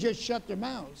don't mean just shut their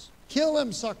mouths. Kill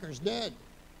them suckers dead.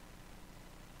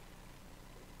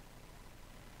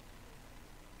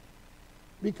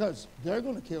 Because they're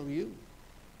going to kill you.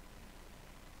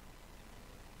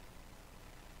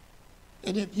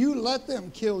 And if you let them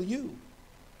kill you,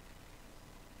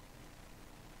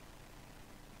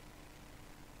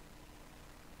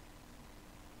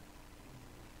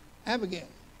 Abigail,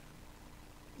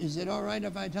 is it all right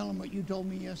if I tell them what you told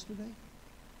me yesterday?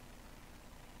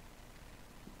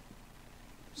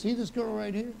 See this girl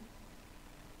right here?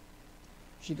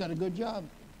 She got a good job.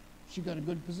 She got a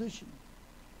good position.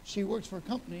 She works for a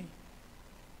company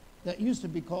that used to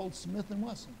be called Smith &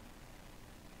 Wesson.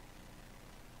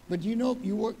 But you know, if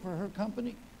you work for her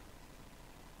company,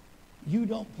 you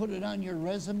don't put it on your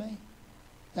resume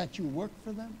that you work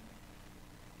for them,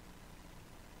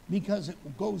 because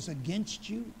it goes against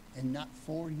you and not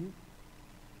for you.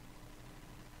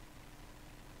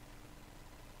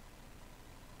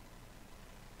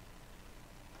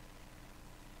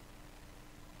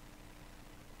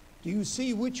 Do you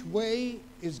see which way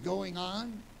is going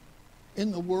on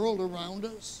in the world around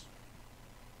us?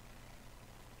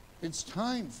 It's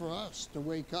time for us to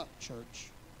wake up,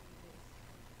 church.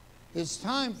 It's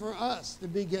time for us to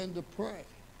begin to pray.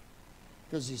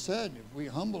 Because he said, if we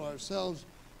humble ourselves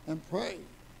and pray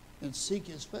and seek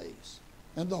his face.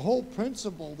 And the whole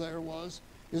principle there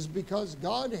is because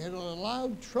God had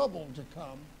allowed trouble to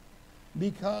come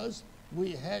because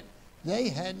they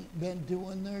hadn't been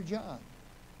doing their job.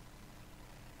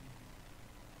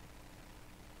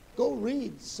 Go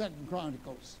read 2nd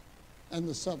Chronicles and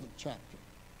the 7th chapter.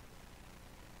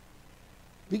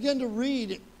 Begin to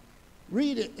read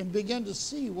it and begin to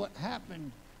see what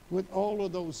happened with all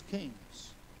of those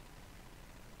kings.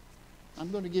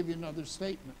 I'm going to give you another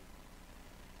statement.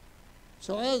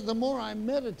 So the more I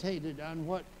meditated on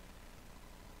what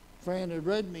Fran had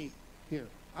read me here,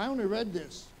 I only read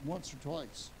this once or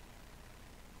twice,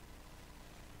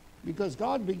 because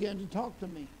God began to talk to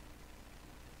me.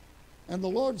 And the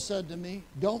Lord said to me,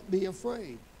 don't be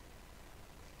afraid.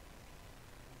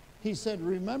 He said,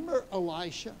 remember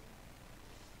Elisha?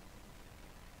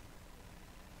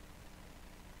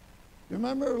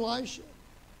 Remember Elisha?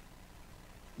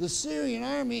 The Syrian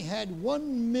army had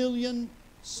 1 million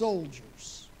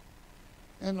soldiers.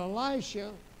 And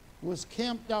Elisha was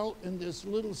camped out in this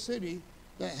little city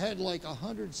that had like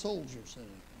 100 soldiers in it.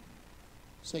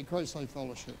 Say Christ-like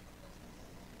fellowship.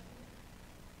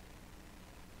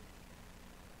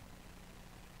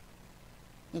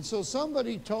 And so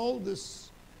somebody told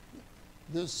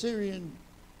the Syrian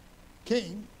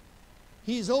king,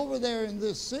 he's over there in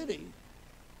this city,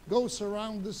 go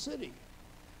surround the city.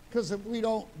 Because if we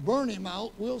don't burn him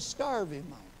out, we'll starve him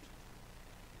out.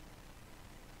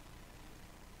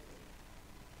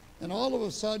 And all of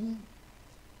a sudden,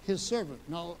 his servant.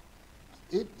 Now,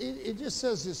 it just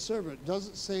says his servant. It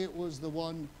doesn't say it was the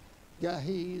one,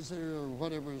 Gehazi or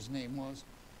whatever his name was.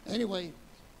 Anyway,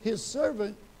 his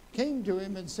servant came to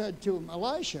him and said to him,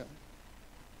 Elisha,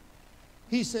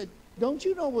 he said, don't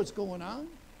you know what's going on?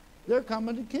 They're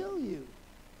coming to kill you.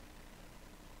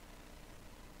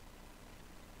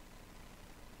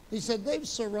 He said, they've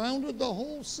surrounded the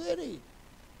whole city.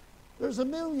 There's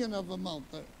 1 million of them out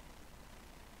there.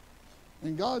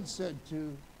 And God said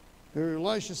to, or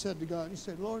Elisha said to God, he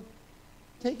said, Lord,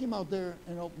 take him out there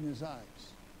and open his eyes.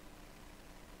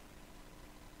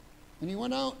 And he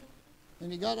went out, and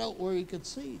he got out where he could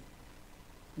see.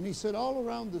 And he said, all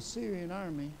around the Syrian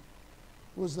army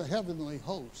was the heavenly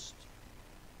host.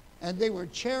 And they were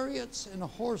chariots and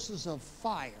horses of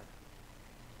fire.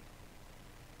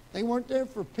 They weren't there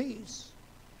for peace.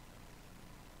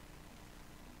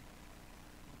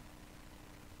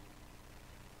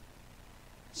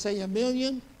 Say 1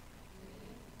 million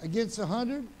against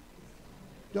 100.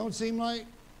 Don't seem like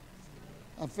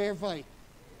a fair fight.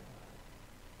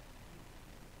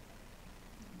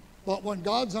 But when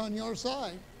God's on your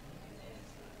side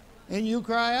and you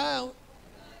cry out,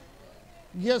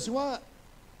 guess what?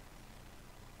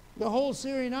 The whole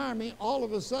Syrian army all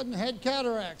of a sudden had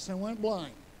cataracts and went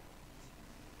blind.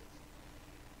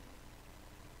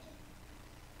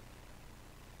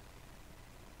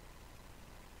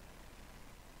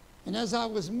 And as I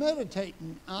was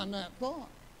meditating on that thought,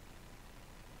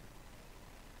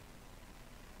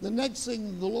 the next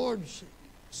thing the Lord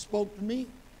spoke to me,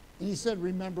 and he said,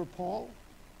 remember Paul?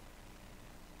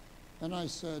 And I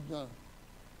said,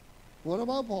 what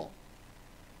about Paul?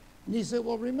 And he said,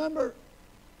 well, remember,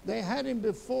 they had him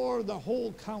before the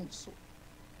whole council.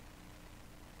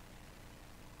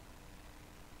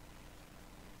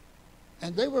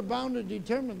 And they were bound and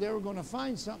determined they were going to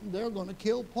find something. They were going to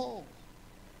kill Paul.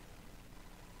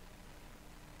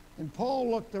 And Paul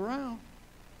looked around,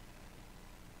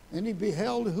 and he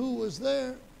beheld who was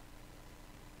there.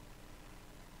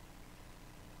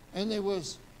 And there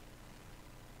was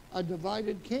a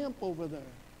divided camp over there.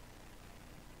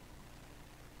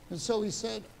 And so he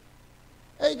said,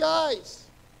 hey guys,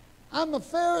 I'm a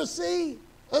Pharisee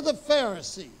of the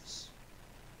Pharisees.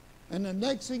 And the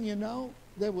next thing you know,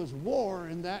 there was war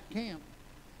in that camp.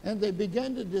 And they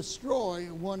began to destroy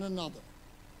one another.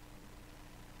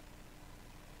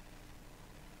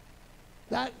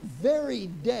 That very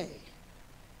day,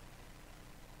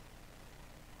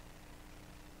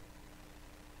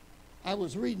 I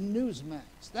was reading Newsmax.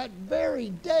 That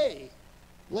very day,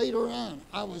 later on,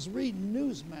 I was reading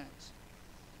Newsmax.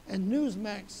 And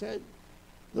Newsmax said,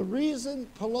 the reason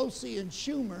Pelosi and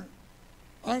Schumer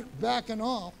aren't backing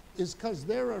off is because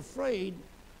they're afraid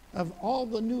of all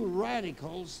the new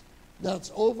radicals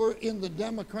that's over in the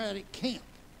Democratic camp.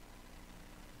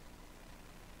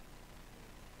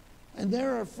 And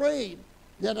they're afraid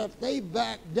that if they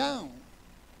back down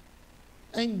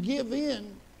and give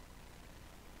in,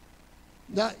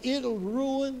 that it'll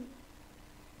ruin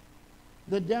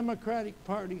the Democratic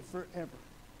Party forever.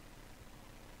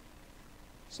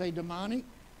 Say demonic.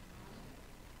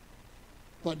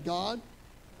 But God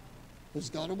has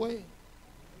got a way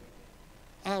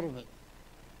out of it.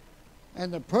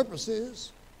 And the purpose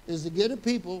is to get a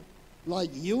people like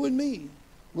you and me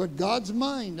with God's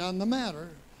mind on the matter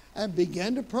and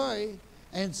begin to pray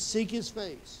and seek his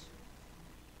face.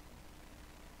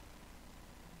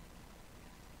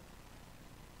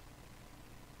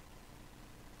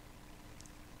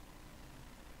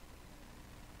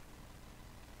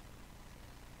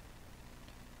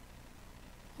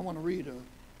 I want to read a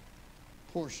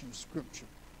portion of Scripture.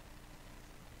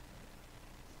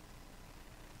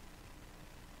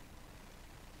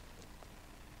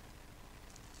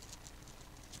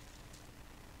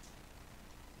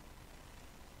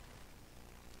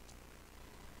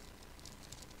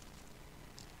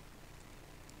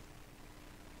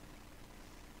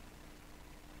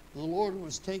 the Lord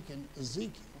was taking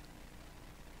Ezekiel.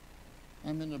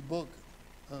 I'm in the book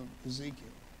of Ezekiel,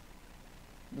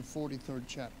 the 43rd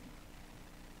chapter.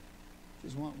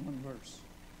 Just want one verse.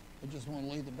 I just want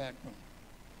to lay the background.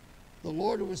 The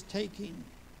Lord was taking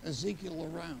Ezekiel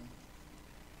around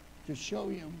to show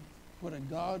him what a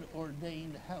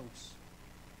God-ordained house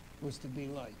was to be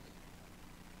like.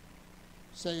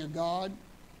 Say, a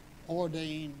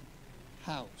God-ordained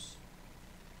house.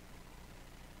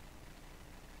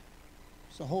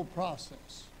 It's the whole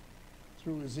process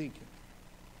through Ezekiel.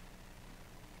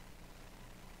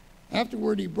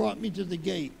 Afterward he brought me to the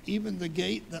gate, even the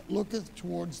gate that looketh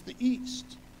towards the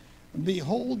east. And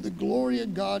behold, the glory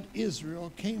of God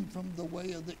Israel came from the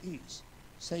way of the east.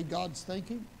 Say, God's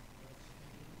thinking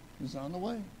is on the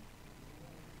way.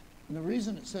 And the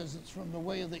reason it says it's from the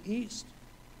way of the east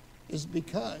is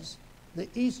because the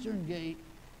eastern gate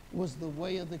was the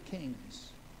way of the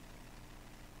kings.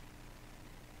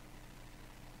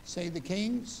 Say, the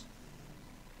kings.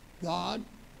 God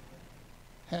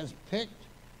has picked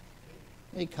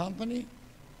a company,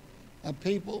 a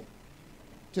people,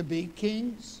 to be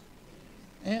kings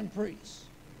and priests.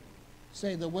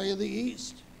 Say, the way of the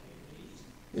east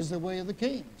is the way of the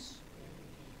kings.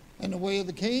 And the way of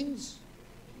the kings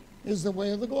is the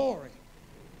way of the glory.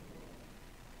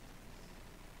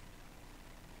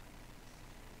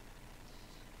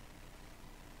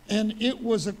 And it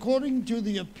was according to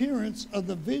the appearance of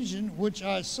the vision which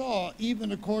I saw,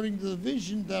 even according to the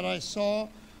vision that I saw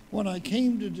when I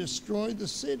came to destroy the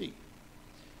city.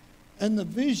 And the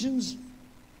visions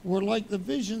were like the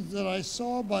visions that I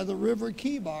saw by the river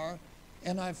Kibar,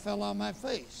 and I fell on my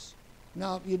face.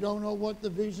 Now, if you don't know what the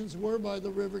visions were by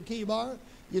the river Kibar,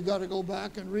 you got to go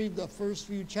back and read the first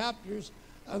few chapters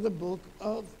of the book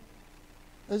of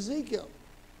Ezekiel.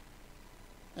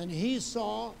 And he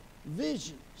saw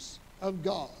visions of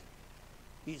God.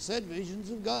 He said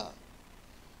visions of God.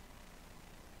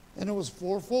 And it was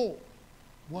fourfold.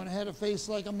 One had a face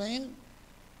like a man.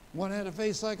 One had a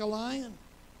face like a lion.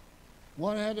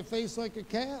 One had a face like a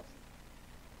calf.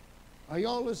 Are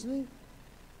y'all listening?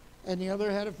 And the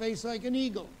other had a face like an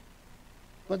eagle.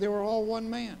 But they were all one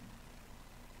man.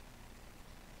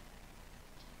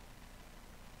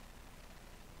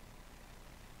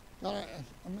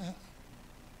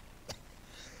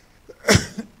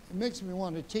 It makes me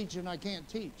want to teach, and I can't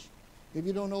teach. If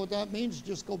you don't know what that means,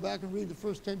 just go back and read the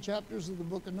first 10 chapters of the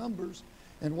book of Numbers.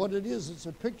 And what it is, it's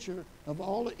a picture of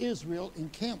all of Israel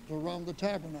encamped around the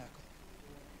tabernacle.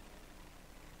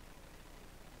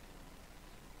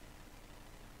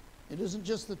 It isn't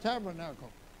just the tabernacle.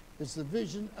 It's the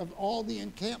vision of all the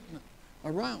encampment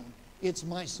around. It's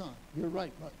my son. You're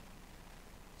right, bud.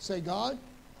 Say, God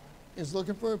is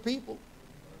looking for a people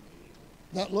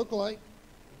that look like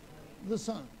the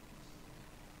Son.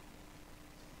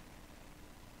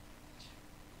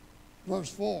 Verse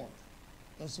 4.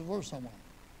 That's the verse I want.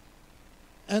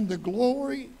 And the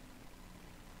glory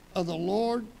of the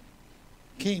Lord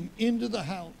came into the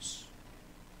house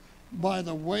by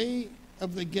the way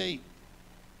of the gate,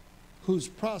 whose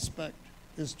prospect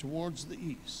is towards the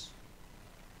east.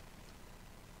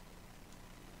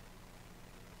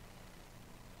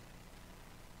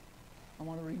 I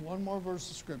want to read one more verse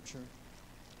of Scripture,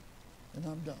 and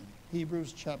I'm done.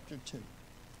 Hebrews chapter 2.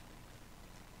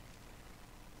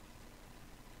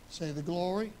 Say, the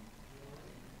glory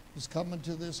is coming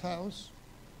to this house.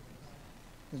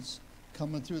 It's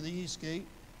coming through the east gate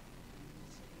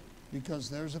because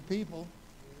there's a people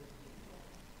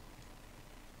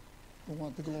who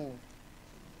want the glory.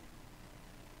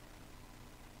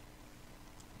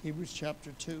 Hebrews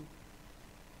chapter 2,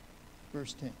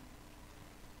 verse 10.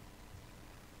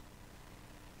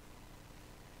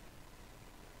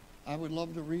 I would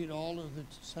love to read all of the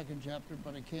second chapter,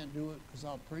 but I can't do it because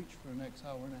I'll preach for the next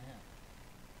hour and a half.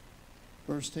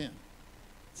 Verse 10.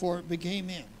 For it became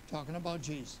him, talking about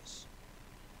Jesus.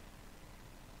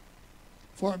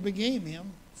 For it became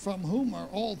him from whom are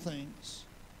all things,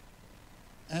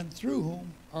 and through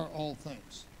whom are all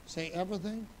things. Say,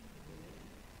 everything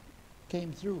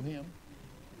came through him.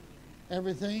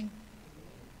 Everything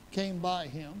came by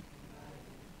him.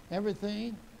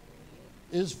 Everything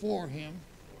is for him.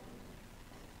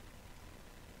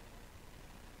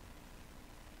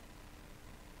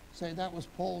 Say, that was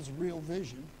Paul's real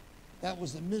vision. That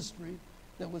was the mystery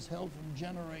that was held from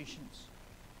generations.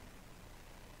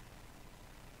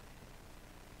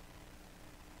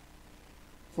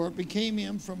 For it became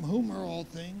him from whom are all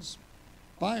things,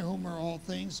 by whom are all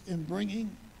things, in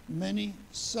bringing many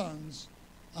sons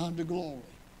unto glory.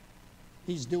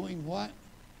 He's doing what?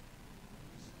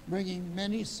 Bringing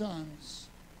many sons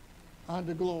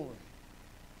unto glory.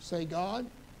 Say, God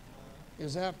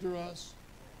is after us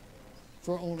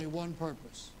for only one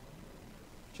purpose,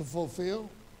 to fulfill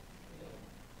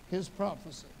his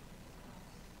prophecy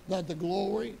that the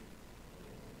glory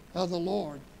of the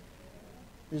Lord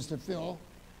is to fill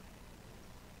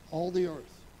all the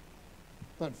earth.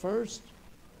 But first,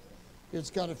 it's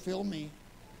got to fill me.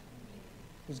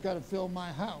 It's got to fill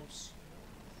my house,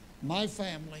 my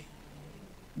family,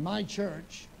 my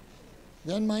church,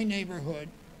 then my neighborhood,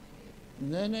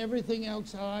 and then everything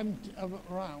else I'm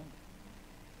around.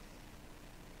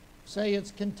 Say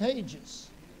it's contagious.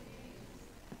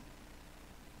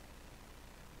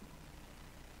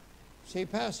 Say,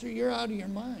 Pastor, you're out of your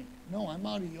mind. No, I'm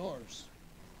out of yours.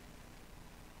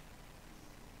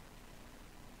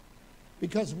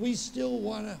 Because we still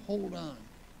want to hold on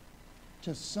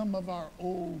to some of our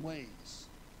old ways.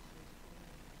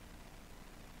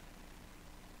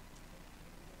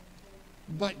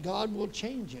 But God will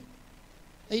change it.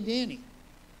 Hey, Danny,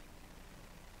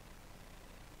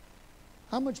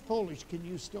 how much Polish can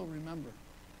you still remember?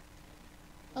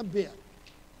 A bit.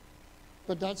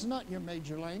 But that's not your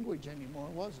major language anymore,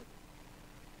 was it?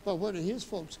 But where did his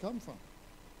folks come from?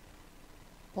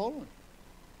 Poland.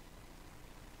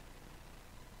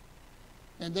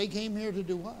 And they came here to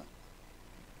do what?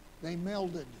 They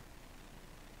melded.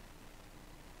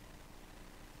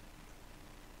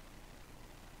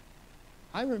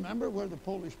 I remember where the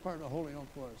Polish part of Holyoke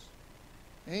was.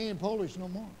 They ain't Polish no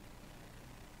more.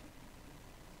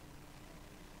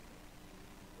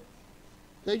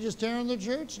 They just tearing the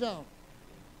church down.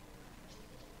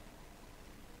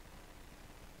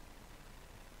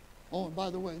 Oh, and by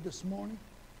the way, this morning,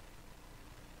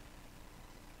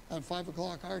 at 5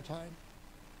 o'clock our time,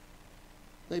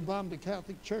 they bombed a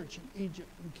Catholic church in Egypt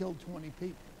and killed 20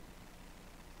 people.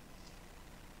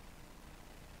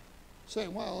 Say,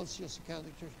 well, it's just a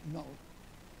Catholic church. No.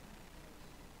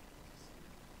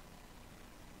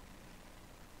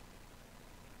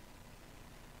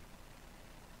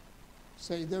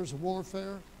 Say, there's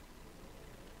warfare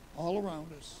all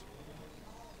around us.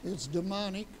 It's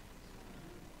demonic,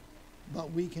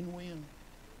 but we can win.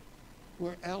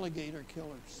 We're alligator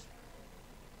killers.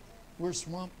 We're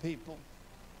swamp people.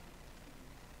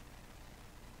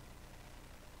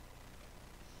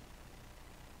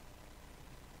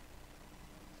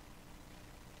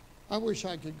 I wish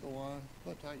I could go on,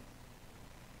 but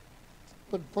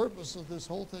the purpose of this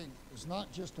whole thing is not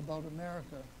just about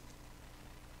America.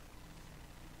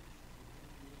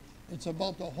 It's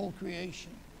about the whole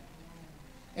creation.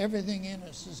 Everything in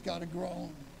us has got to grow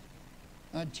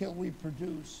until we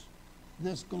produce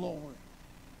this glory,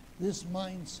 this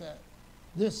mindset,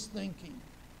 this thinking.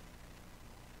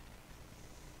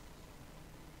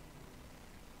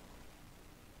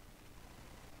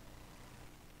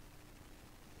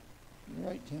 You're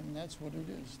right, Tim, that's what it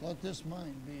is. Let this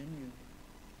mind be in you.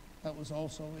 That was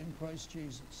also in Christ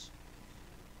Jesus.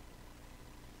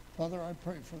 Father, I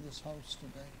pray for this house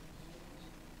today.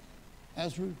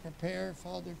 As we prepare,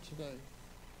 Father, today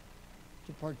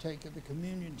to partake of the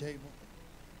communion table,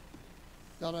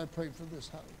 God, I pray for this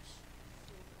house.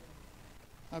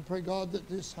 I pray, God, that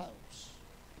this house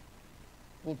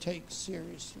will take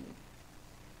seriously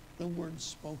the words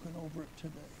spoken over it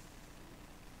today.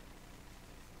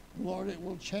 Lord, it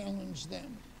will challenge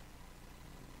them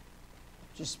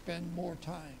to spend more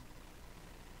time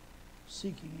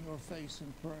seeking your face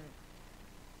in prayer.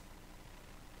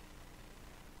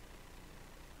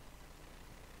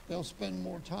 They'll spend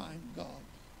more time, God,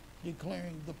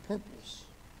 declaring the purpose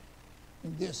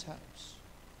in this house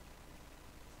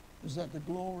is that the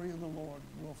glory of the Lord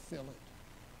will fill it.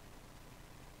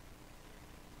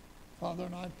 Father,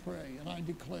 and I pray and I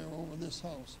declare over this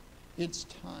house, it's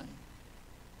time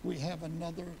we have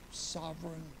another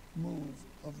sovereign move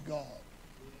of God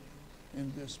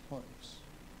in this place.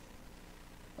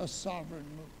 A sovereign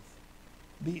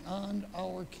move beyond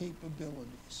our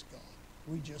capabilities, God.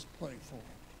 We just pray for it.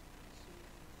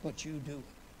 But you do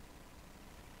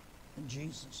it. In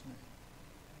Jesus' name.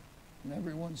 And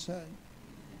everyone said,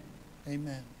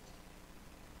 amen.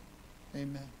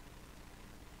 Amen.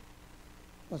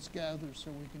 Let's gather so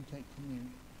we can take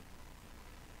communion.